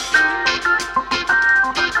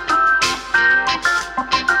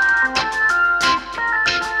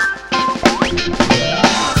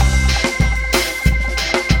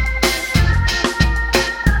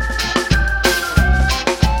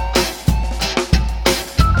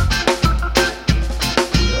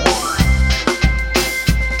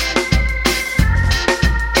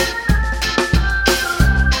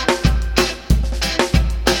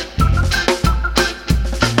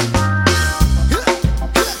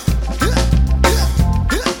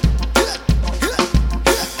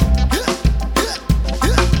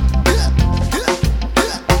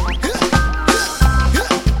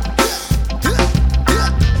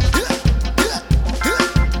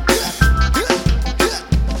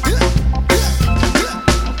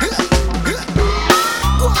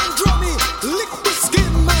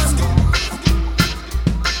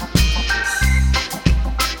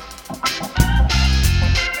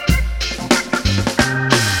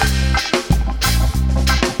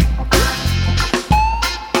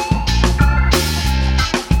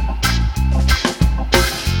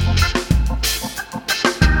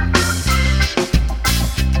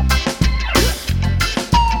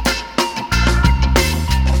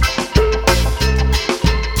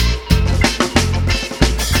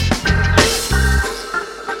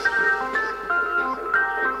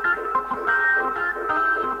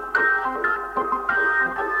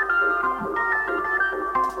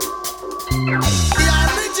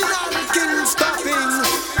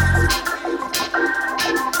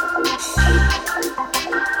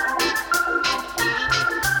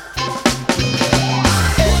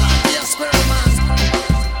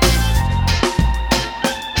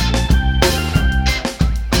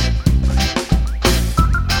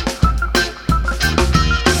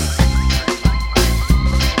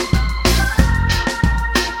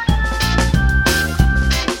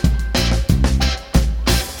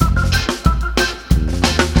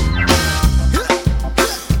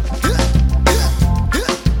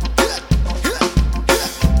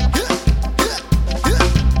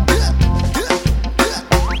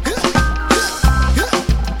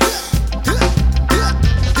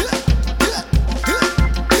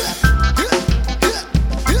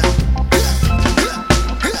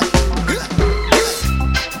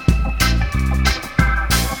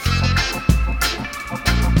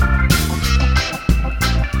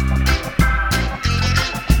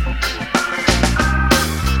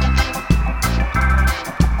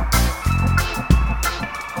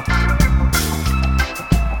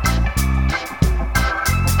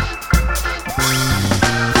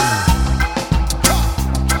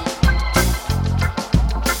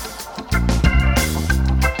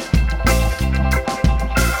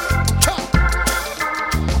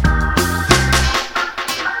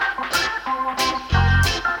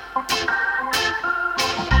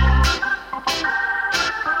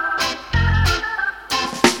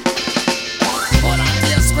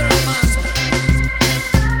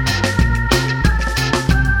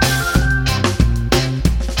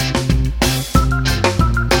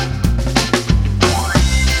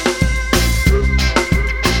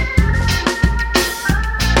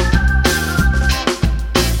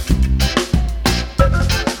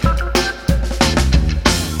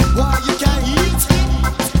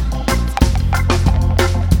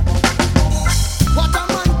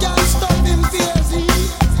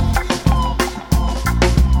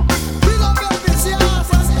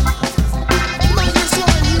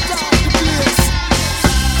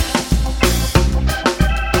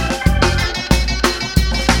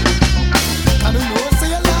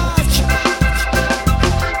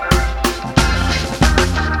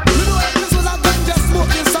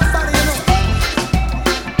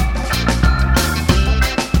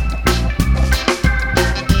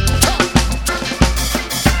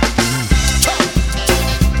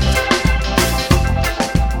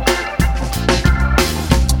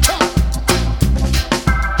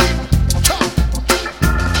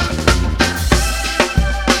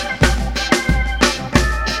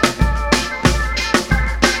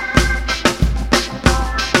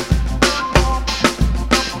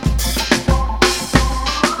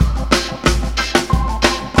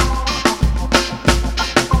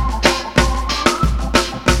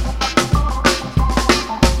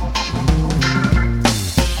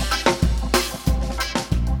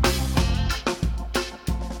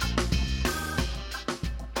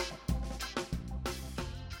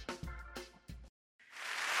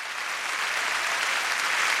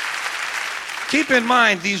 Keep in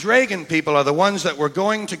mind, these Reagan people are the ones that were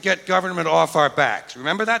going to get government off our backs.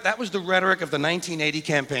 Remember that? That was the rhetoric of the 1980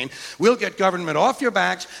 campaign. We'll get government off your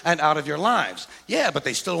backs and out of your lives. Yeah, but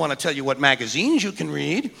they still want to tell you what magazines you can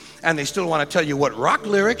read, and they still want to tell you what rock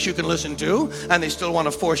lyrics you can listen to, and they still want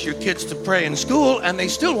to force your kids to pray in school, and they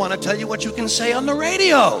still want to tell you what you can say on the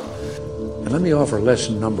radio. And let me offer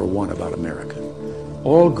lesson number 1 about America.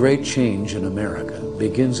 All great change in America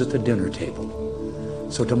begins at the dinner table.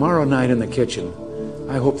 So tomorrow night in the kitchen,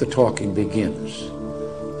 I hope the talking begins.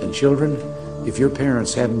 And children, if your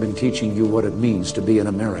parents haven't been teaching you what it means to be an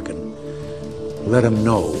American, let them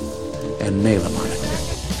know and nail them on it.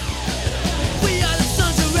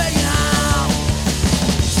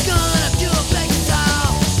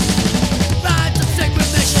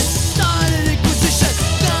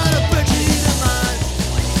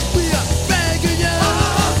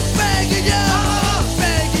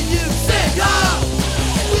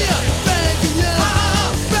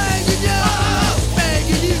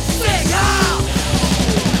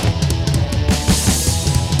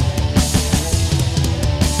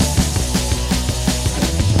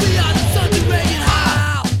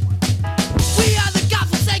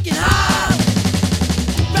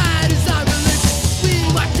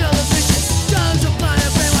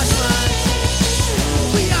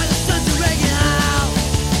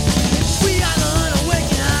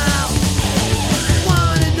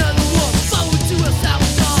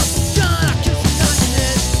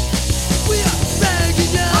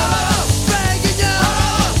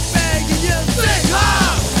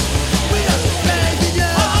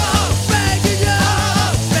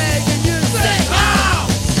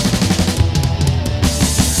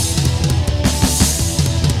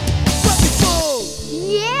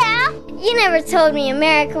 Told me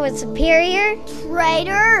America was superior.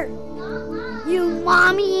 Traitor! You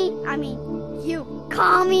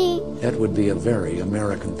call me. That would be a very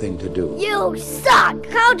American thing to do. You suck!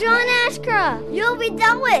 Call John Ashcroft. You'll be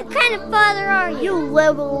done with. What kind of father are you? You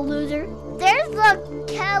liberal loser. There's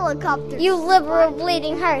the helicopter. You liberal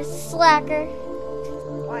bleeding heart slacker.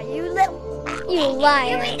 Why, you liar.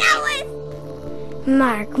 You'll be done with.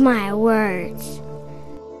 Mark my words.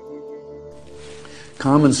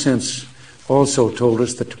 Common sense also told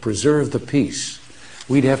us that to preserve the peace,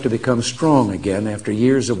 we'd have to become strong again after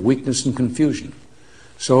years of weakness and confusion.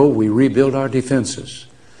 So we rebuilt our defenses.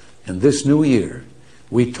 And this new year,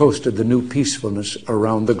 we toasted the new peacefulness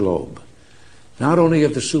around the globe. Not only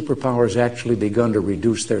have the superpowers actually begun to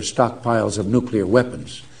reduce their stockpiles of nuclear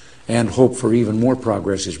weapons, and hope for even more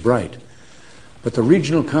progress is bright, but the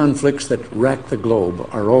regional conflicts that rack the globe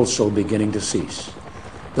are also beginning to cease.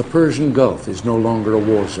 The Persian Gulf is no longer a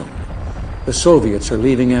war zone. The Soviets are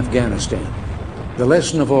leaving Afghanistan. The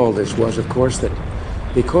lesson of all this was, of course, that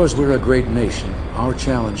because we're a great nation, our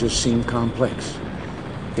challenges seem complex.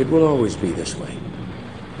 It will always be this way.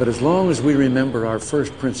 But as long as we remember our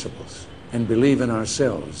first principles and believe in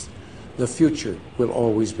ourselves, the future will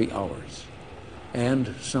always be ours.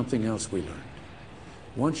 And something else we learned.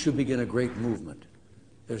 Once you begin a great movement,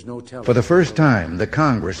 there's no telling. For the first time, the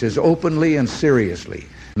Congress is openly and seriously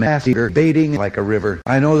masturbating like a river.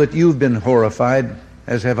 I know that you've been horrified,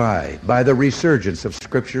 as have I, by the resurgence of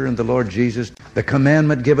Scripture and the Lord Jesus. The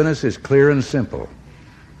commandment given us is clear and simple.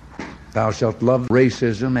 Thou shalt love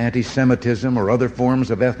racism, anti-Semitism, or other forms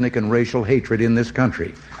of ethnic and racial hatred in this country.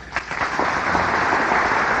 You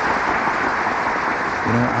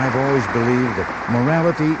know, I've always believed that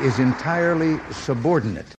morality is entirely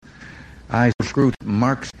subordinate. I screwed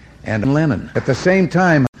Marx and Lenin. At the same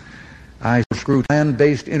time, I screwed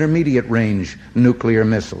land-based intermediate-range nuclear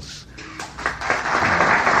missiles.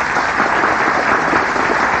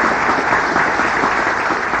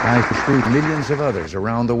 I screwed millions of others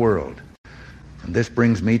around the world. And this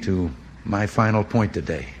brings me to my final point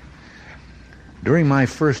today. During my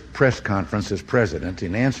first press conference as president,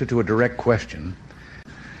 in answer to a direct question,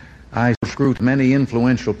 I screwed many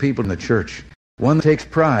influential people in the church. One takes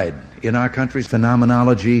pride in our country's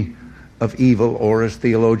phenomenology of evil, or as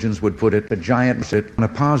theologians would put it, a giant sit on a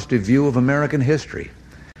positive view of American history.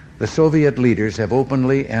 The Soviet leaders have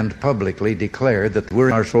openly and publicly declared that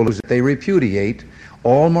we're our souls. They repudiate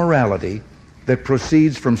all morality that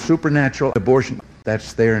proceeds from supernatural abortion.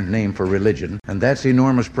 That's their name for religion, and that's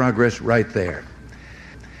enormous progress right there.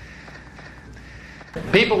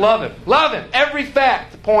 People love him. Love him. Every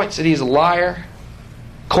fact points that he's a liar,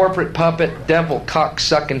 corporate puppet, devil,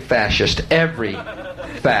 cock-sucking fascist. Every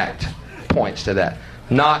fact points to that.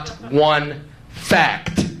 Not one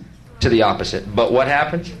fact to the opposite. But what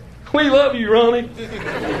happens? We love you, Ronnie.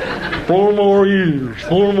 4 more years.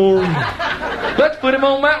 4 more years. Let's put him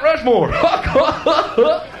on Mount Rushmore.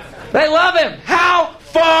 They love him. How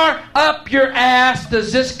far up your ass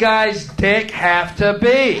does this guy's dick have to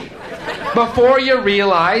be before you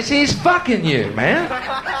realize he's fucking you, man?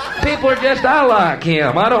 People are just, I like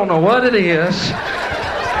him. I don't know what it is.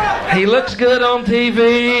 He looks good on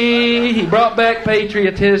TV. He brought back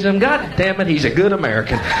patriotism. God damn it, he's a good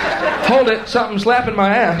American. Hold it, something's slapping my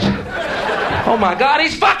ass. Oh my God,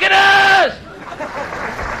 he's fucking us!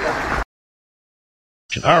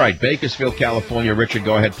 All right, Bakersfield, California. Richard,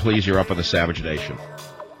 go ahead, please. You're up on the Savage Nation.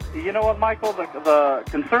 You know what, Michael? The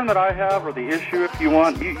concern that I have, or the issue, if you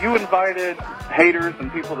want, you invited haters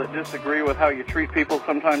and people that disagree with how you treat people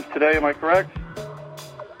sometimes today. Am I correct?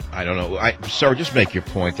 I don't know. Sir, just make your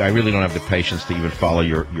point. I really don't have the patience to even follow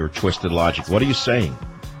your twisted logic. What are you saying?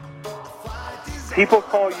 People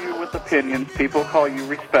call you with opinions. People call you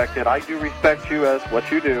respected. I do respect you as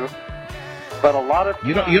what you do. But a lot of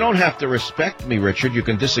you don't have to respect me, Richard. You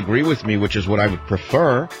can disagree with me, which is what I would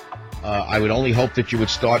prefer. I would only hope that you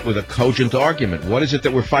would start with a cogent argument. What is it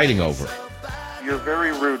that we're fighting over? You're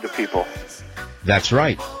very rude to people. That's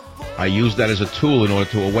right. I use that as a tool in order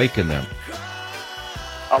to awaken them.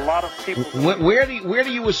 A lot of people... Where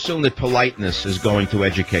do you assume that politeness is going to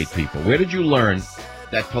educate people? Where did you learn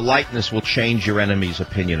that politeness will change your enemy's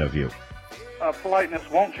opinion of you? Politeness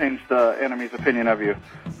won't change the enemy's opinion of you,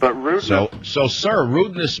 but rudeness... So, sir,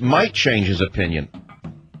 rudeness might change his opinion.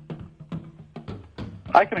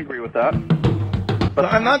 I can agree with that. But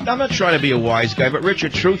I'm not trying to be a wise guy, but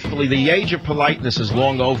Richard, truthfully, the age of politeness is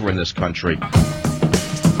long over in this country.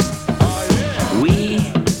 We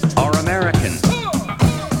are Americans.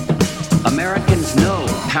 Americans know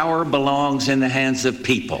power belongs in the hands of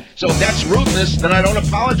people. So if that's rudeness, then I don't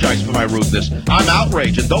apologize for my rudeness. I'm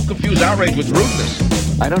outraged, and don't confuse outrage with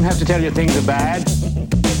rudeness. I don't have to tell you things are bad.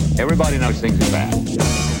 Everybody knows things are bad.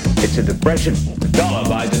 It's a depression. The dollar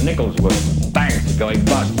buys a nickel's worth. Banks are going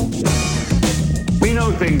bust. We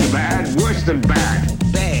know things are bad, worse than bad.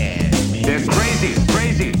 Bad. They're crazy,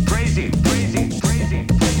 crazy, crazy, crazy, crazy,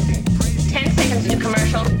 crazy, crazy. 10 seconds to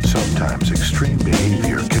commercial. Sometimes extreme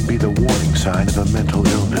behavior can be the warning sign of a mental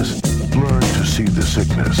illness. Learn to see the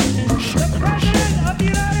sickness. The President of the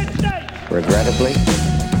United States! Regrettably,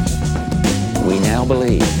 we now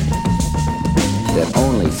believe that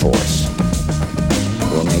only force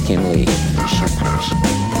will make him leave. The sickness.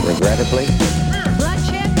 Regrettably,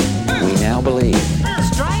 bloodshed. We now believe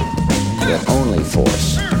strife. That only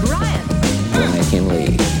force riot will make him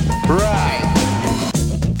leave. Right.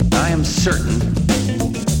 I am certain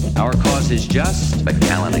our cause is just a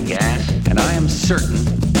gallon of gas, and I am certain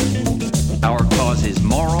our cause is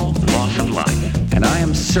moral, loss of life, and I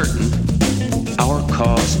am certain our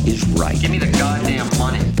cause is right. Give me the goddamn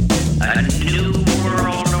money. A new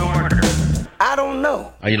world order. I don't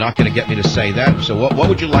know. Are you not going to get me to say that? So what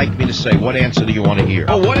would you like me to say? What answer do you want to hear?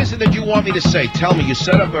 Oh, what is it that you want me to say? Tell me. You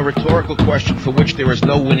set up a rhetorical question for which there is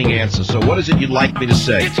no winning answer. So what is it you'd like me to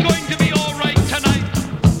say? It's going to be all right tonight.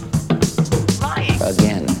 Lying.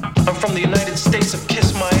 Again. I'm from the United States of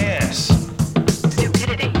Kiss My Ass.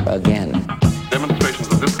 Stupidity. Again. Demonstrations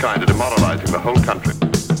of this kind are demoralizing the whole country.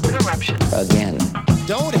 Corruption. Again.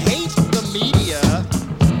 Don't hate the media.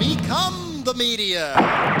 Become the media.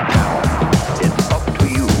 It's up to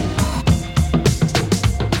you.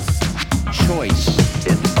 Choice.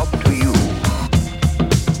 It's up to you.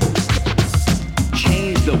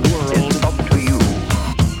 Change the world. It's up to you.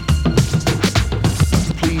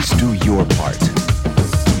 Please do your part.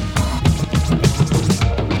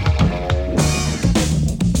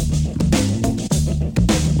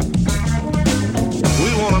 We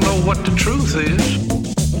want to know what the truth is.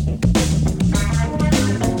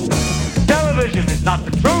 Television is not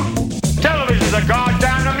the truth. Television is a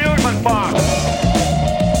goddamn amusement park.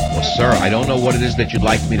 Well, sir, I don't know what it is that you'd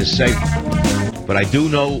like me to say, but I do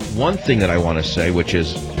know one thing that I want to say, which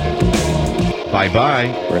is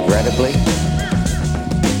bye-bye. Regrettably,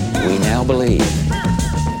 we now believe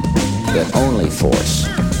that only force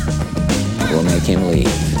will make him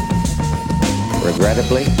leave.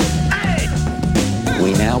 Regrettably,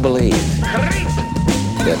 we now believe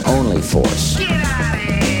that only force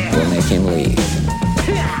will make him leave.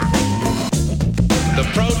 The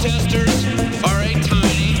protesters are a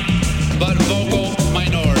tiny but vocal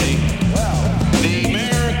minority. The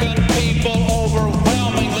American people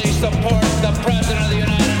overwhelmingly support the President of the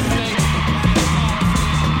United States.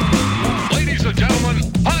 Ladies and gentlemen,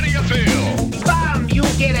 how do you feel? Bum, you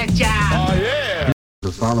get a job. Oh, yeah.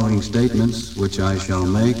 The following statements, which I shall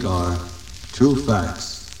make, are true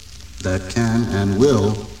facts that can and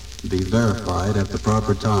will be verified at the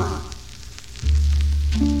proper time.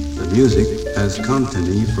 The music has come to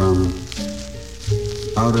me from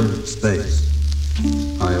outer space.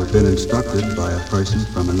 I have been instructed by a person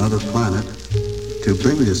from another planet to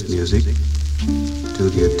bring this music to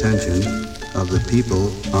the attention of the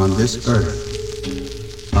people on this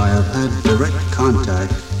earth. I have had direct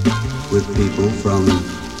contact with people from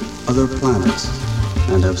other planets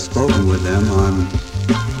and have spoken with them on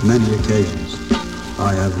many occasions.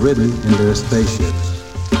 I have ridden in their spaceships.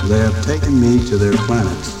 They have taken me to their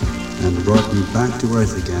planets and brought me back to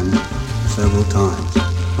Earth again several times.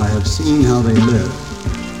 I have seen how they live,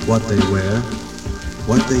 what they wear,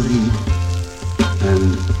 what they eat,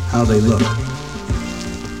 and how they look.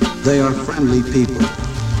 They are friendly people.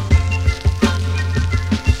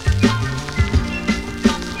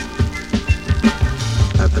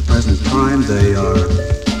 At the present time, they are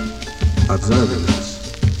observing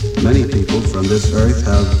us. Many people from this Earth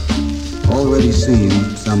have already seen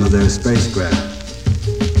some of their spacecraft,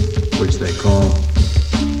 which they call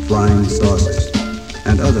flying saucers,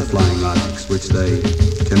 and other flying objects which they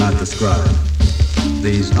cannot describe.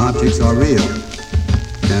 These objects are real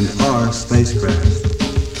and are spacecraft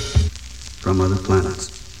from other planets.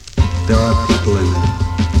 There are people in them,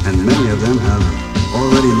 and many of them have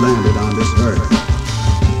already landed on this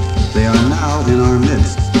Earth. They are now in our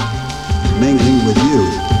midst, mingling with you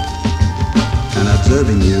and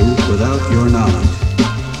observing you without your knowledge.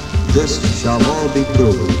 This shall all be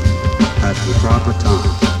proven at the proper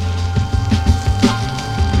time.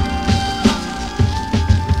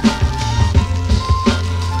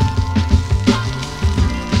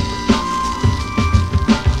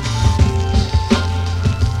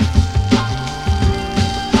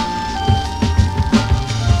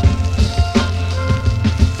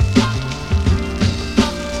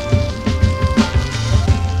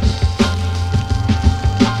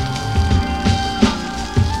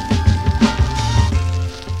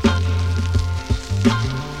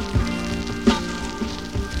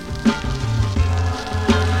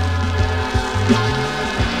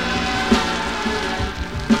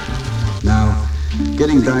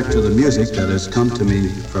 Getting back to the music that has come to me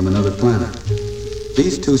from another planet.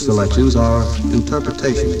 These two selections are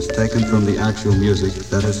interpretations taken from the actual music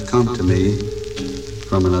that has come to me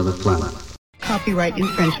from another planet. Copyright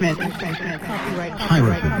infringement. Copyright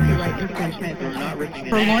infringement.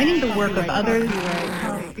 Purloining the work of others.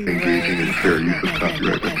 Engaging in fair use of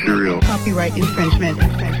copyright material. Copyright infringement.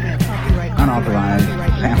 Unauthorized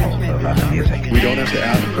samples of other music. We don't have to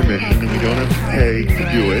ask permission and we don't have to pay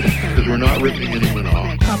to do it because we're not ripping anyone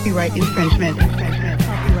off. Copyright infringement.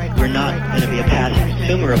 We're not going to be a passive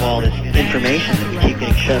consumer of all this information that we keep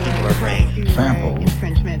getting shoved into our brain. Samples.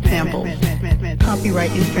 Samples.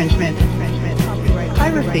 Copyright infringement.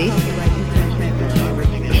 Piracy.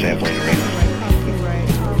 The sampling arena.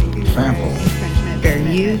 Samples. Fair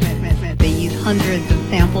use. They use hundreds of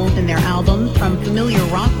samples in their albums, from familiar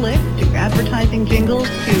rock licks to advertising jingles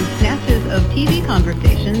to snatches of TV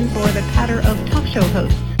conversations or the patter of talk show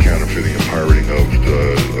hosts. Counterfeiting and pirating of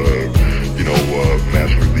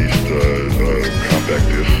mass-released compact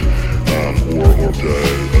discs or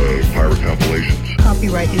pirate compilations.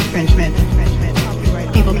 Copyright infringement.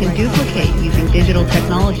 People can duplicate using digital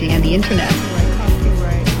technology and the internet.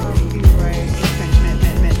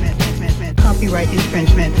 Copyright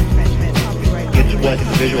infringement. It's what in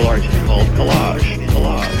the visual arts is called collage.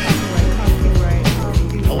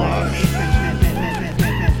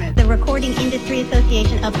 The Recording Industry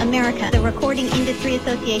Association of America. The Recording Industry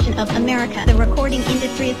Association of America. The Recording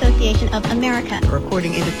Industry Association of America. The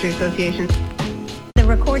Recording Industry Association. The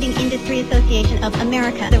Recording Industry Association of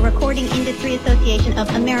America. The Recording Industry Association of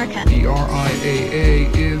America. The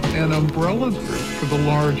RIAA is an umbrella group for the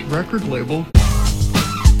large record labels.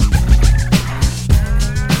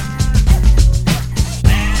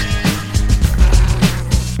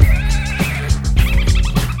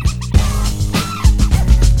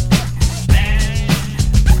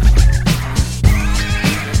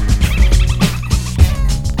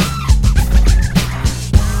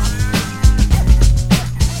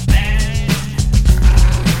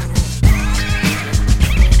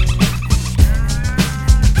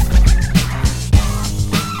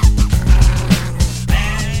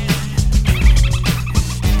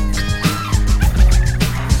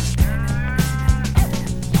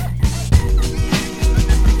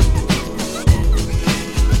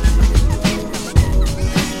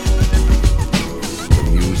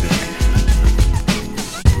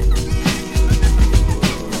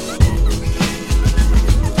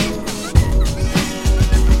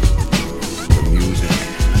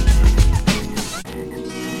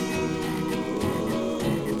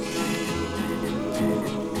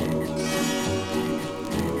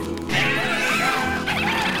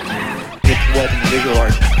 It's what in visual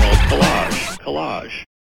arts is called collage. collage,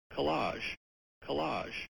 collage,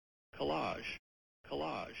 collage, collage,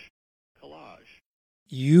 collage, collage.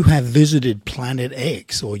 You have visited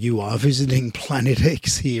planetx, or you are visiting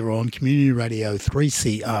planetx here on Community Radio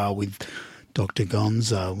 3CR with Dr.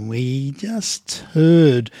 Gonzo. We just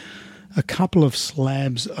heard a couple of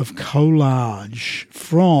slabs of collage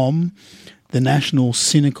from the National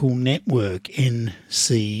Cynical Network,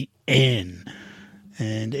 NCN.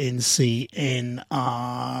 And NCN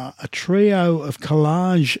are a trio of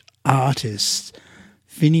collage artists,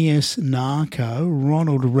 Phineas Narco,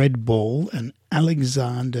 Ronald Redball, and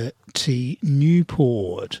Alexander T.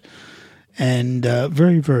 Newport. And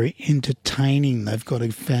very, very entertaining. They've got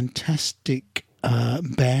a fantastic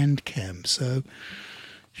Bandcamp, so you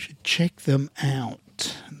should check them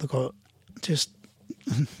out. They've got just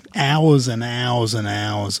hours and hours and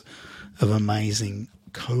hours of amazing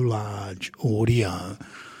collage audio.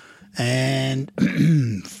 And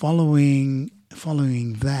following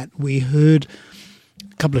that, we heard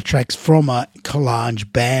a couple of tracks from a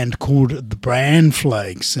collage band called the Bran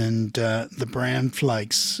Flakes, and the Bran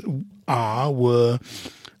Flakes were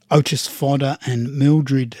Otis Fodder and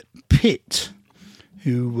Mildred Pitt,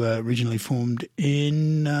 who originally formed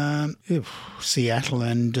in Seattle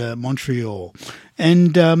and Montreal.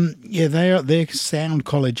 And they're sound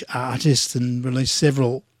college artists and released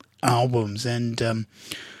several albums. And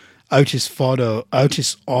Otis Fodder,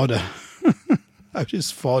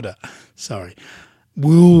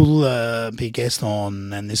 will be a guest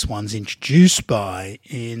on, and this one's introduced by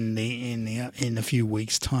in a few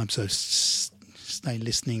weeks' time. So stay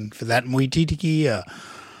listening for that. And we did hear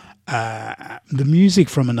the music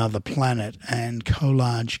from Another Planet and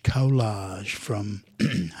collage from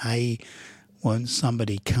Hey, Won't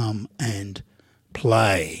Somebody Come and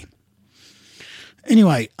Play.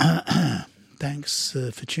 Anyway, thanks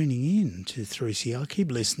for tuning in to 3CR.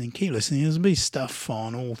 Keep listening. There'll be stuff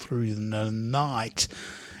on all through the night.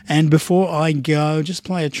 And before I go, just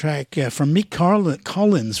play a track from Mick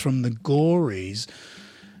Collins from the Gories,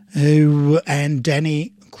 and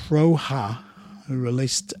Danny Croha, who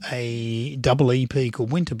released a double EP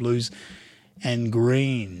called Winter Blues and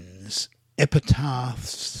Greens,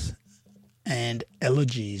 Epitaphs and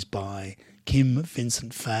Elegies by Kim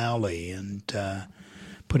Vincent Fowley, and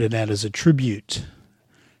put it out as a tribute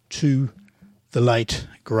to the late,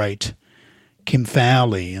 great Kim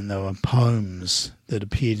Fowley, and there were poems that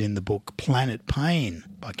appeared in the book Planet Pain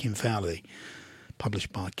by Kim Fowley,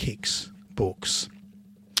 published by Kix Books.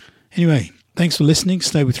 Anyway, thanks for listening.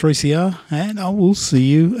 Stay with 3CR, and I will see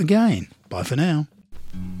you again. Bye for now.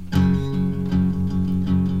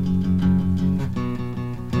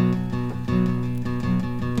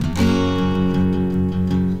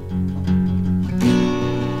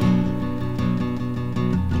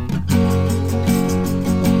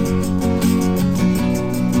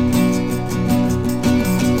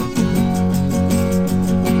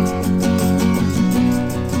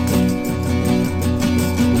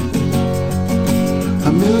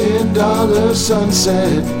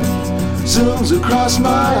 Sunset zooms across my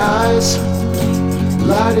eyes,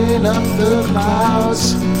 lighting up the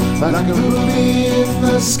clouds like a ruby in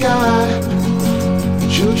the sky.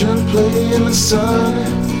 Children play in the sun,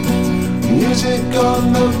 music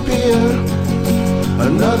on the pier.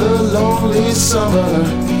 Another lonely summer,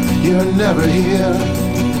 you're never here.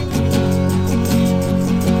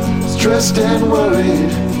 Stressed and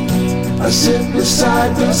worried, I sit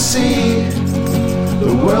beside the sea.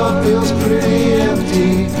 The world feels pretty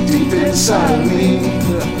empty deep inside me.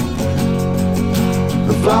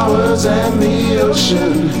 The flowers and the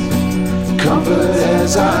ocean comfort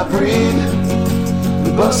as I breathe.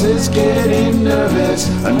 The bus is getting nervous,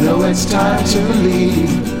 I know it's time to leave.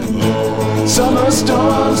 Summer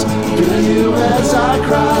storms fill you as I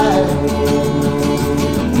cry.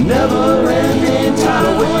 Never-ending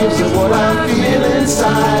tidal waves of what I feel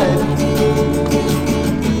inside.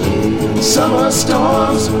 Summer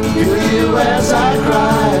storms fill you as I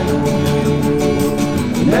cry.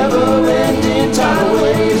 Never-ending tidal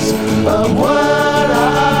waves of what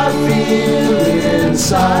I feel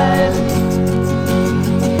inside.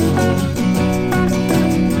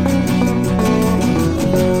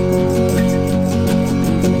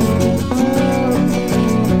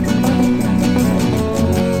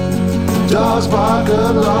 Dogs bark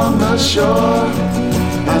along the shore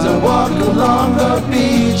as I walk along the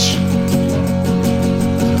beach.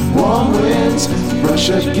 Warm winds brush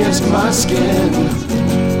against my skin.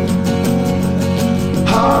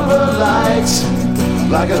 Harbor lights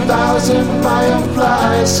like 1,000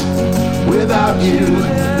 fireflies. Without you,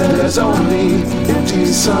 there's only empty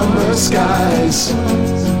summer skies.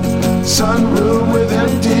 Sunroom with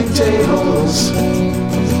empty tables,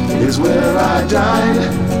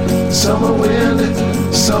 Summer wind,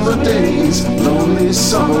 summer days, lonely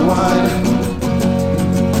summer wine.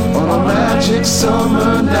 On a magic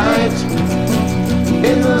summer night,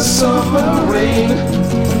 in the summer rain,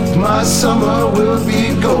 my summer will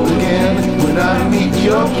be gold again when I meet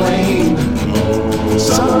your plane.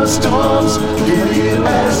 Summer storms hear you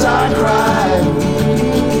as I cry,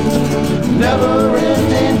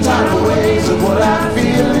 never-ending tidal waves of what I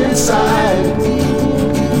feel inside.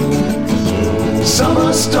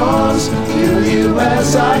 Summer storms hear you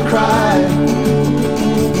as I cry,